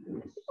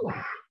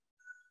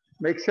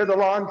 Make sure the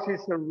lunge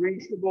is a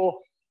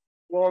reasonable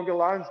longer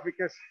lunge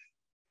because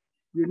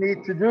you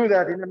need to do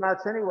that in the match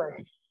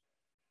anyway.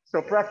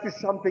 So practice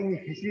something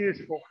is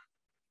useful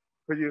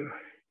for you.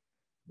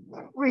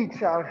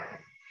 Reach out,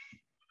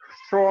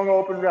 strong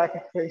open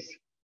racket face,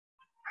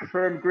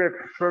 firm grip,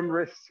 firm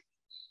wrist.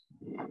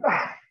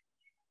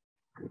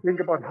 Think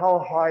about how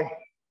high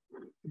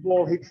the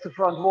ball hits the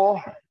front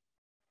wall.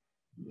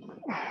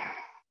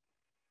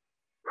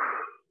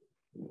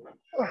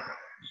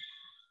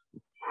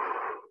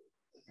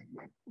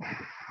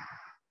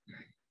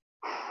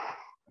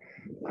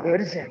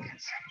 "30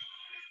 seconds.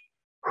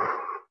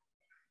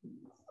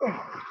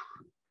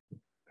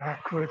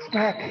 Backwards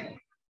back.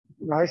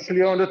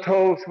 Nicely on the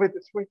toes with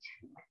the switch.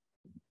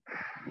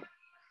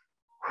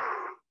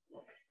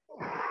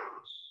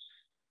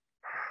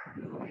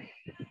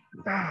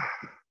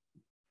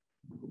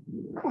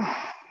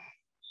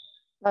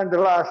 And the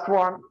last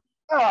one.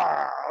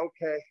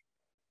 Okay.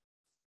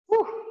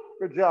 Whew,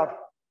 good job.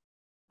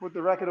 Put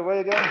the racket away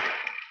again.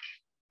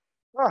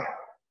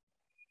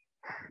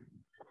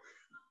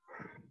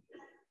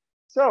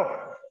 So,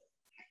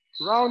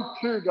 round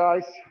 2,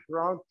 guys.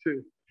 Round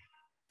 2.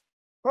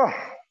 Have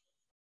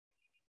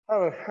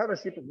a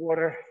sip of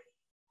water.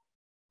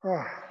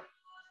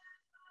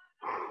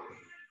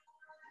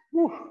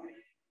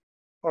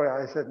 Oh yeah,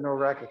 I said no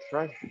rackets,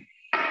 right?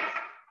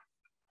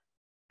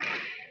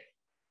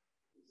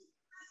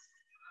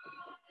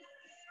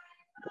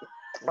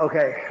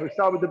 Okay, we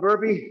start with the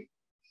burpee.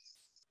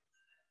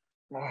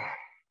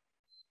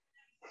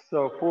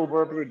 So full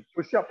burpee with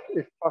push-up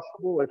if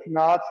possible, if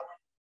not.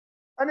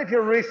 And if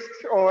your wrist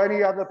or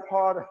any other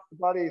part of the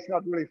body is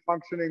not really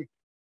functioning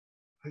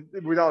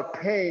without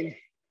pain,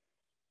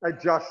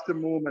 adjust the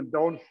movement.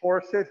 Don't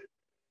force it.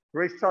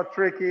 Wrists are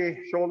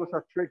tricky, shoulders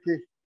are tricky.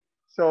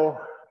 So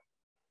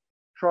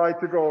try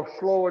to go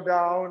slower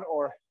down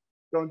or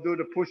don't do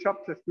the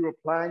push-up, just do a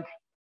plank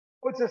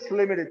or just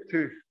limit it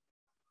to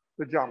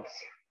the jumps.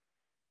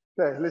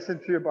 Okay, listen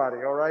to your body,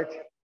 all right?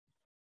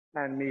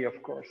 And me,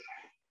 of course.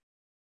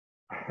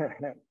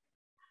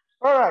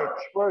 All right,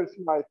 where's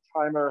my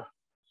timer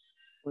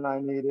when I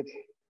need it?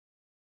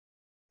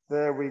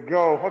 There we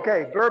go.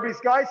 Okay,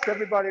 burpees, guys,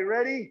 everybody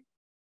ready?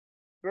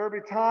 Burpee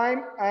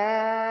time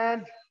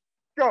and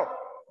go.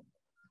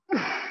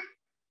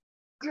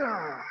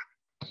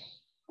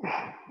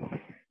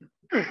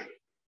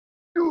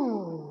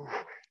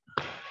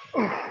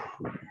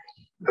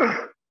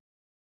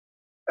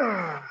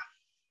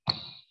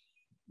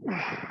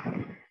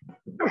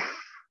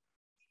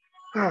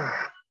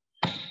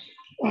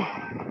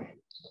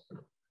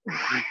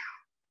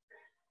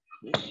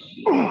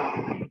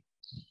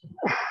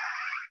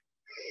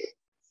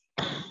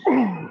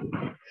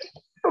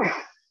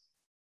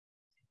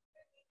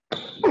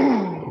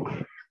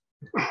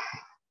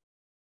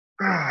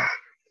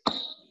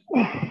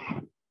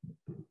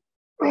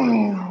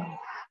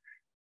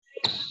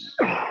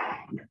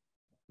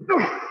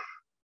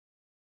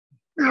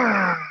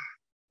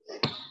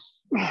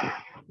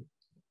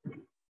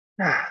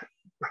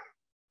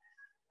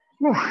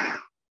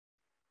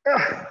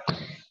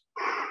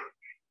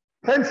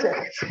 Ten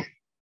seconds.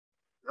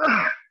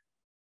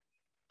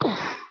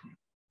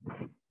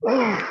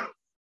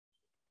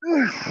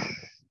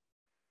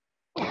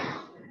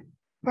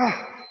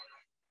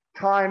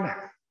 Time.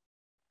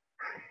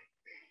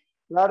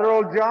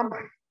 Lateral jump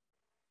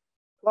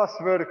plus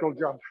vertical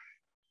jump.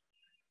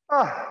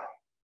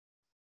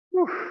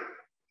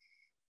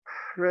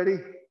 Ready?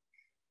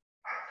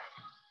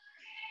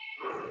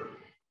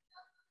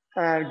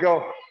 And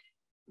go.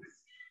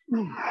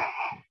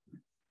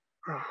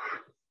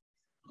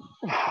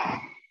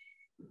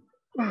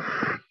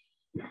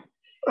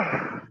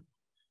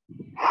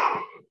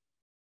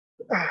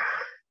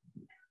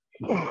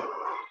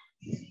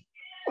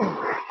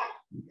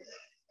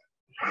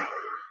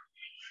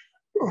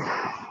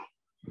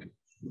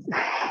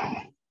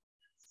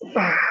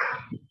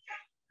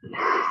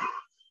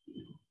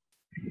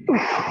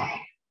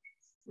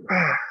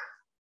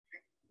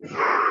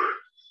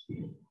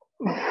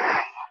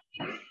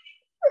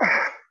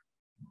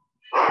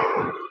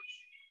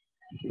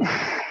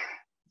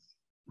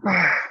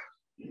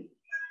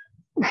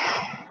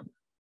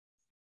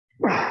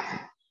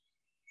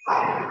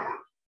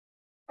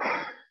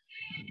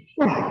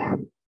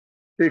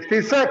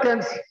 "50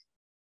 seconds.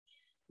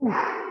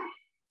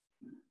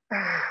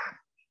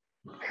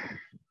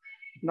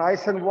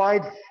 Nice and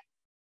wide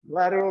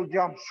lateral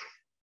jumps.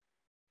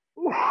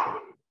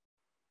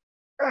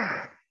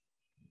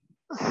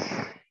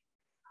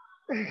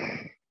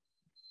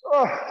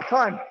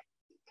 Time.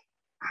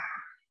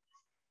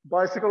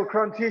 Bicycle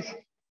crunchies.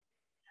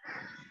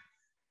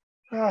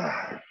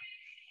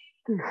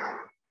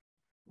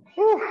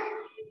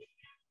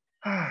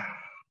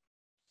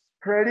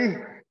 Ready?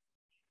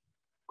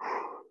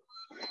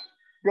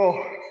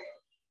 Go.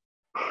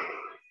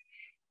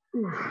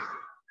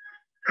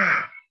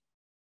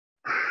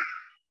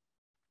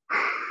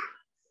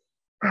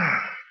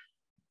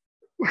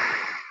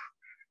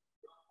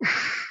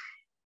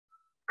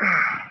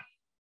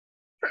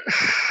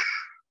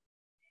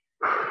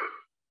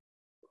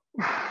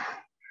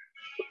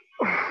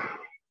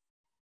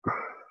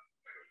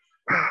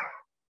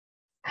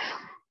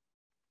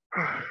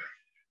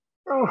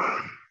 Oh.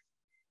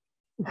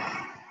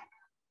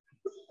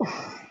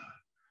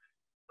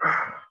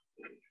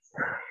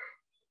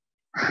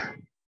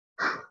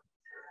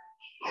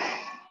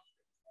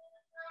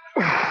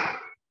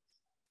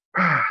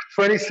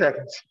 20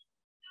 seconds.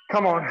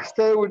 Come on,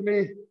 stay with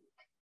me.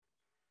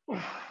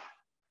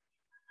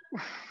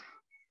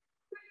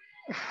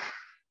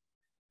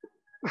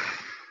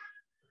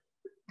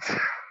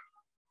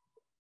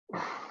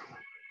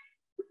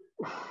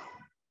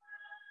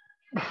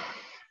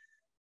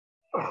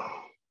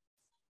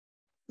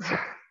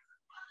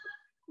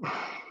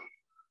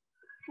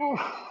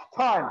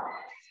 Time.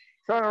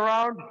 Turn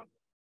around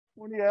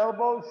on the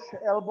elbows,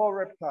 elbow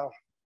reptile.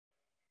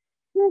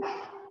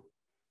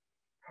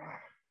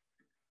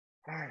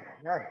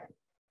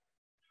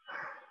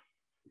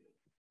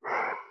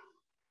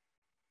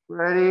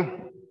 Ready?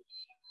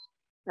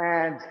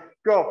 And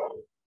go.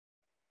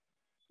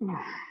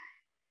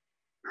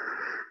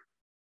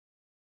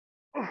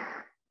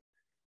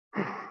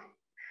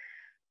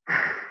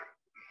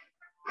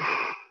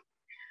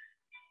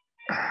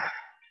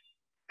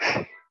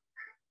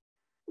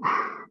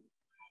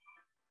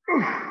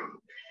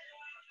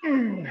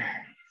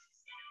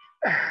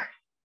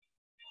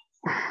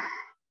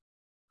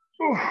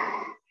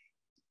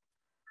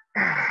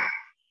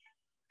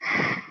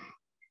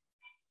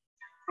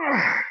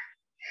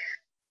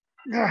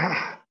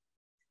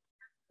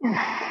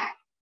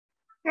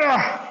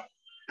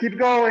 Keep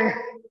going.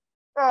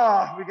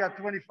 Oh, we got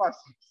 25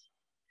 seconds.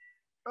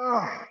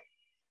 Oh.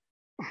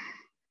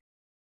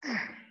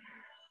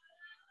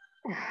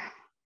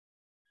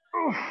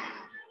 Oh.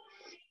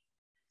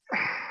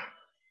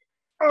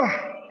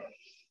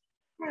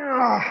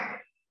 Oh.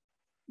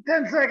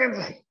 10 seconds.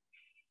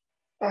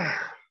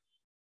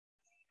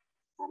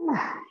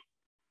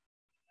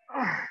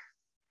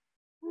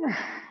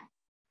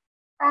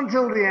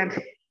 Until the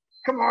end.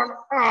 Come on.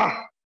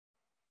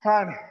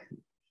 Time.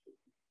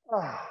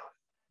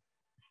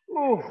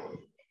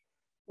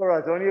 All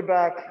right, on your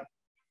back.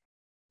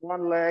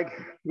 One leg,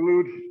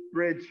 glute,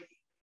 bridge.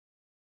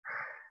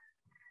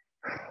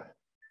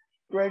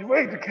 Great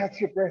way to catch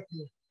your breath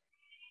here.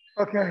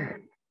 Okay.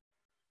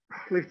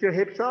 Lift your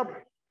hips up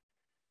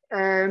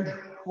and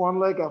one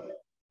leg up.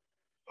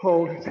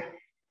 Hold it.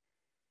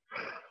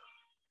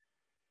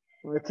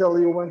 I tell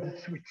you when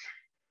to switch.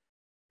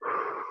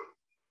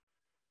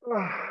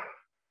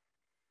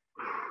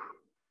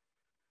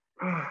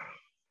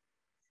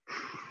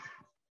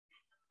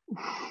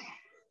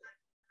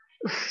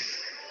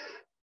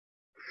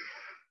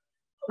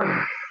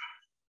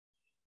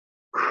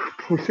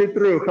 Push it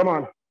through, come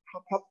on.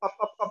 Up, up, up,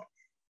 up, up.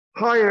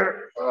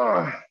 Higher.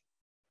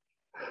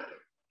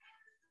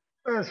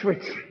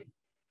 Switch.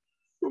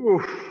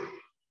 Oof.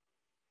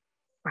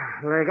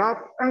 Leg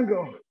up and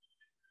go.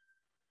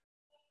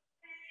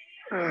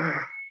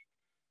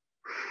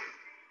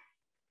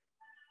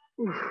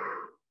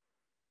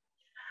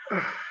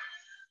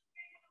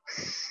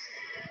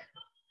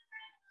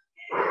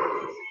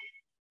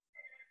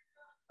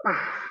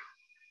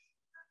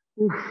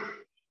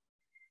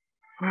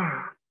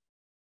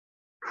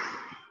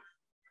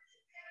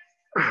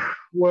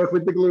 Work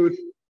with the glutes.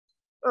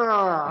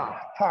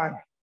 Time.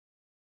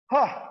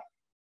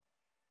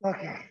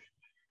 Okay.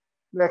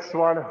 Next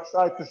one,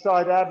 side to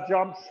side ab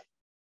jumps.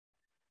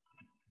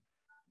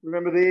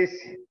 Remember these?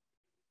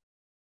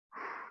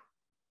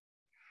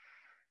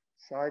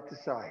 Side to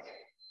side.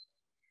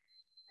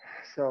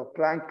 So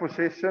plank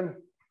position.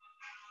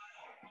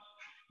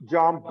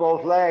 Jump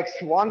both legs,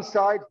 one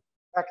side,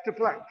 back to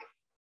plank.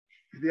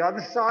 The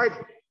other side,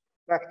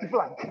 back to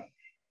plank.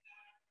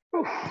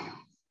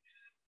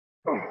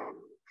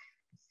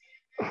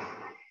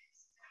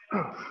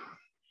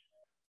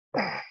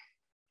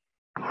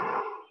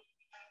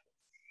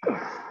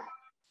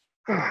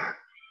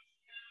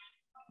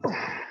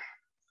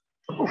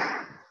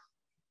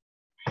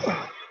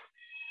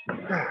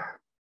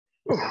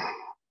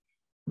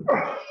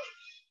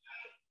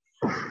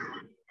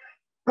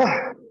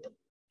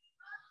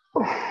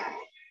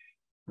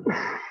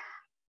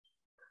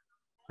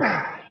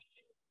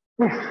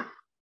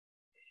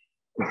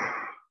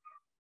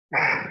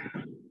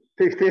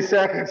 "15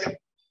 seconds.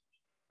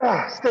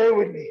 Stay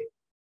with me.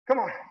 Come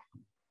on.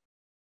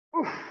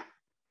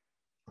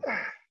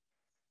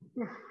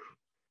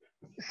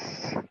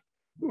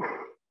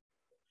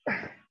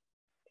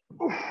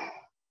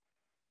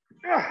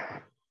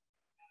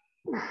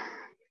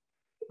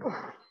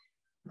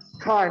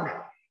 Time.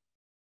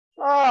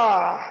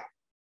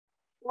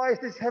 Why is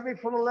this heavy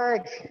for the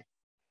legs?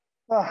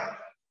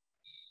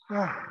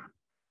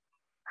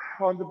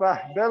 On the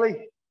back,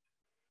 belly,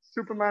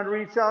 Superman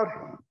reach out.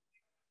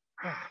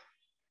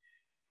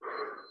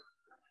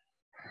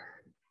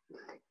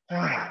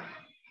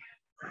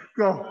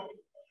 Go.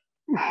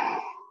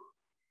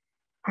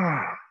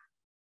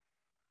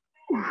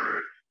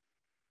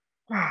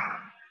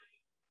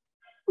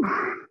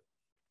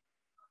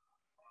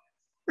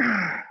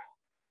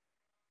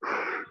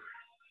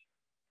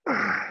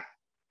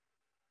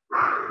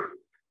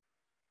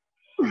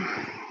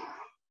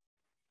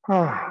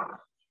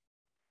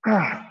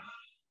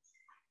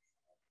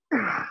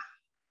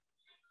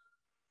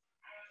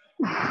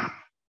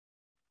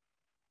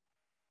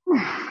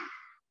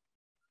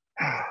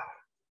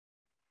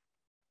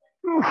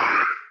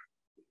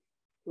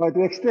 Try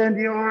to extend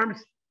the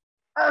arms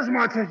as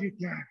much as you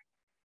can.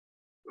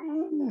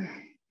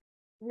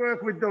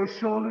 Work with those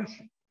shoulders.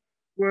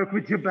 Work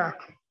with your back.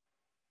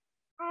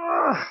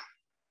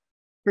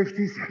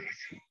 50 seconds.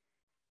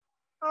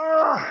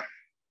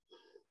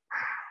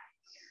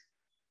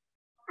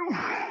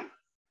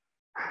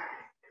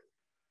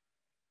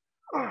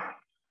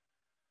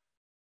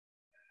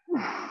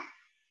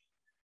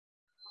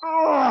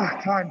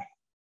 Time.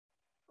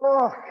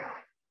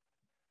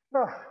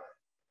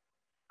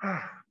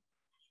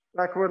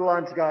 Backward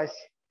lunge, guys.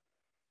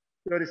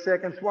 30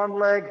 seconds, one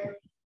leg.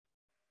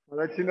 I'll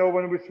let you know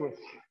when we switch.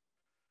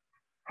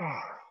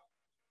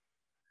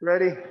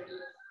 Ready?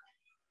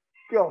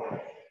 Go.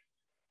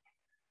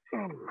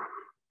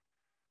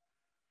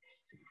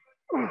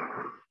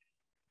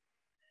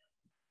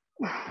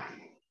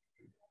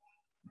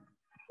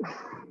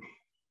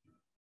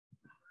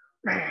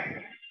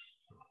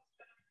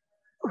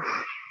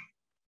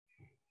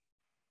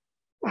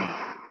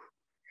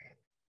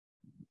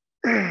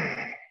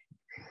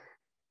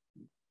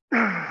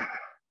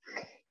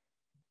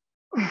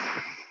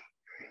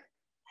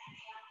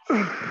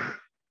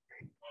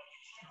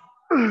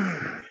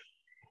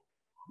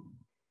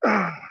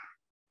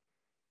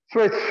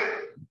 Switch.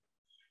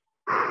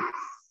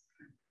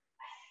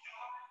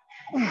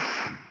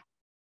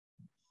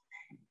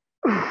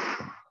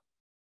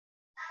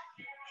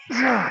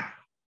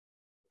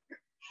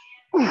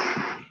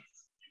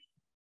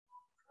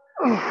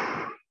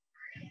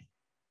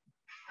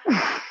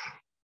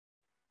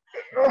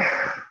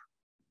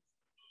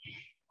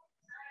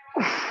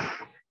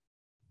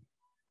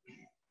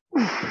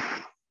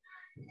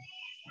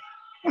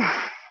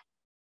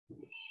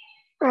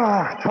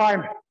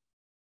 Time.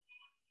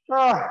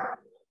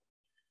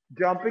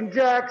 Jumping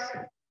jacks,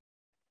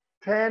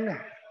 10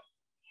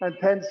 and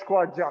 10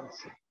 squat jumps.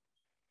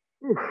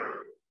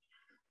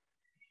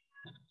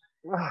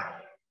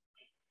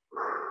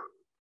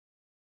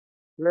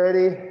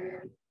 Ready,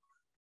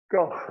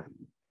 go.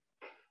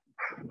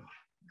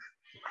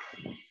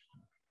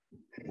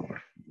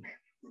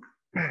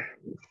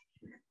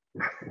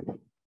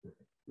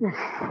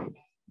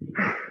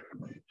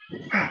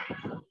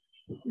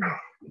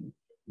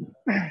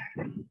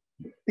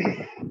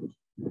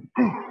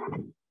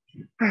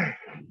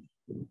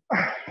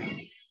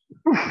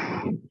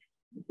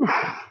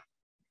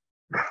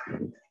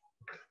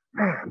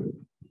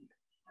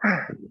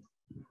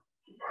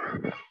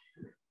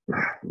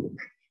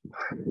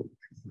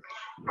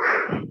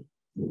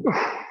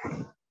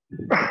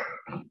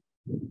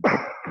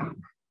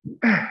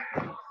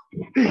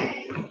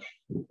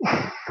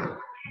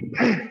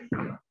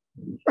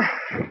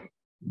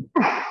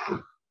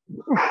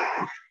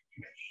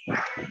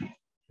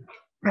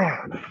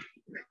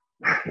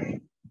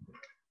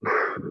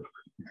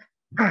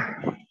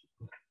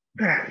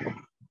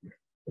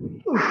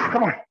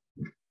 Come on,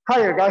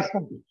 higher, guys.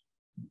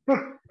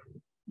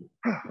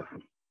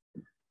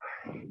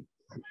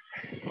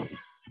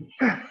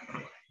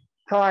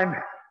 Time.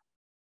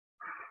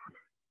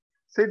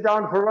 Sit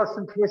down for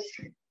Russian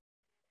twist.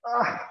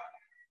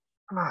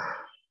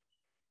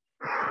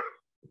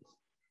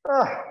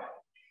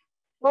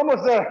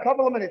 Almost there,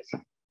 couple of minutes.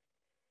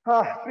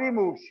 3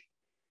 moves.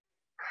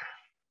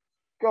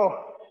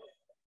 Go.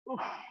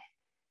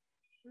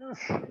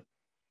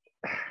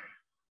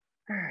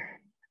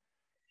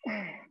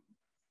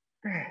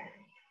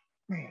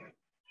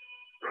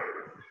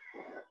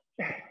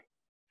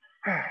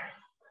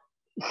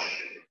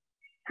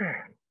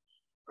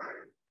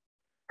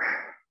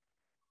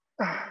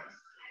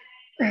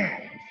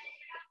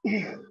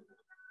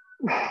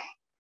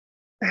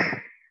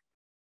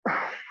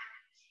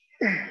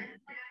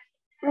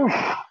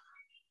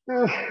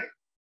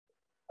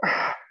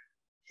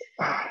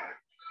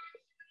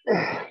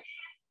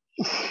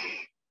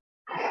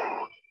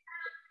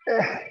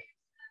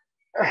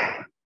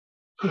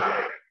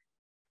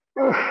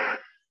 Ooh,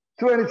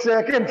 20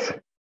 seconds.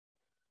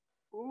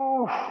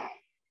 Ooh.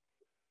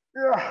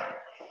 Yeah.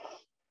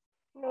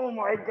 Oh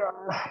my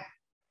God.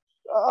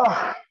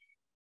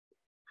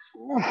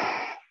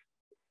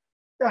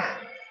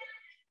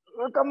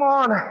 Come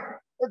on.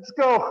 Let's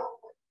go.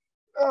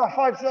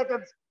 5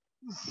 seconds.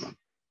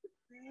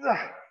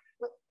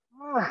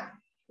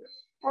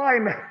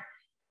 Time.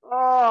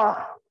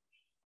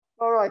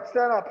 All right,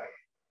 stand up.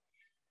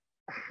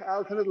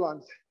 Alternate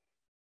lunge.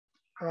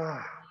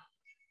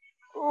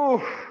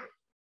 Ooh.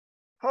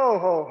 Ho,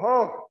 ho,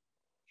 ho.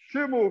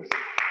 2 moves.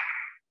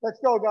 Let's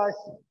go, guys.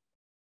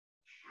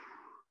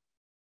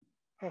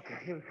 Okay,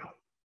 here we go.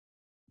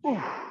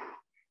 Ooh.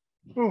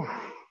 Ooh.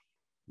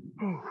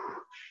 Ooh.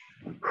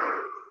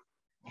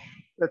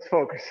 Let's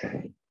focus.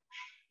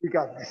 We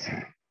got this.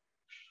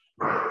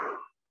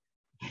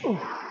 Ooh.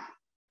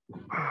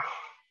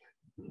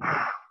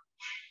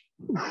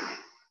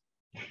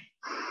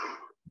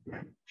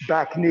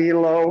 Back knee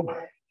low.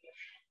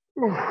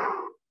 Ooh.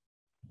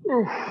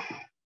 Ooh.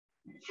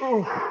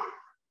 Ooh.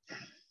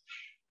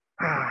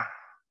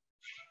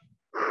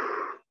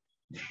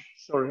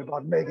 Sorry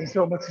about making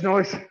so much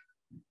noise.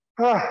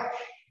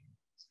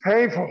 It's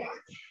painful.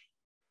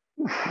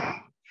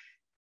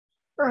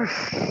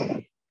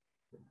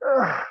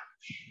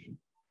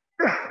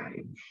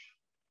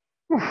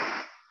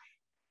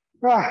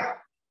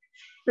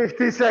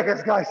 15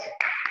 seconds, guys.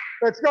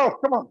 Let's go.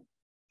 Come on.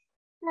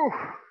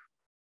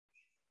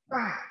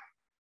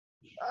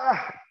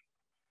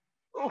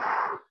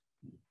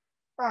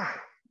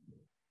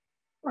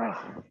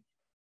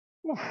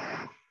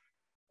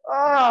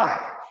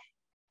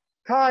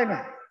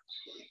 Time.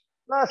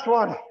 Last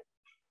one.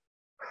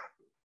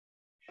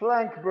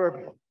 Plank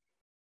burpee.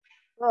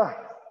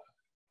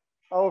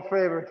 Our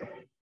favorite.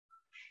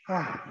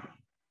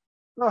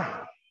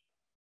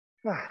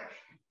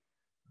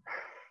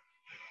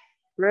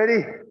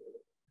 Ready?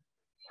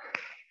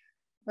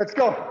 Let's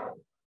go.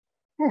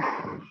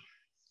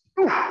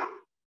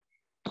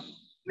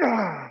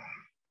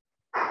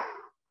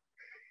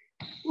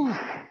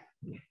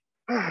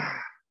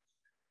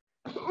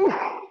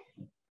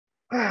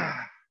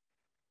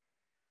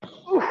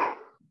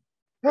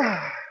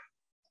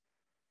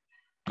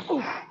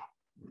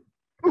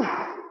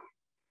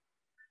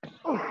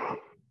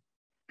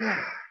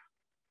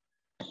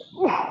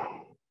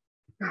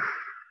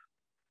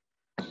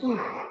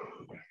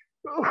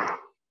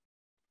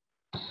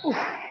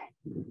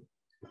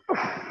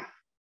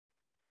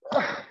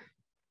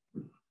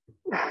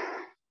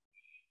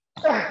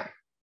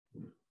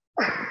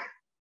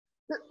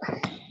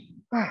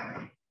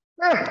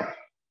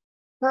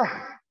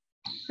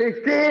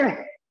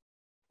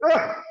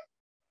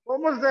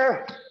 Almost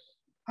there.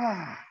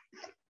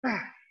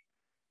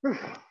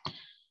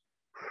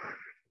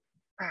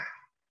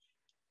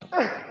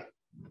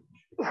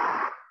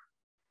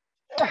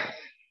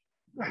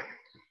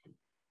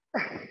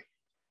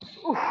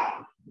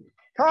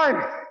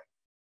 Time.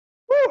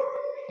 Woo.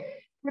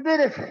 We did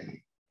it.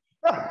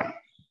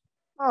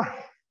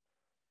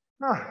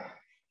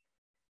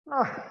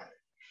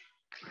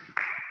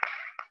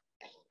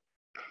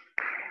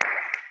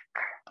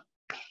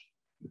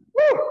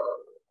 Woo.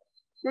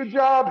 Good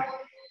job.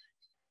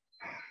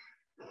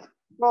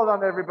 Well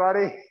done,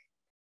 everybody.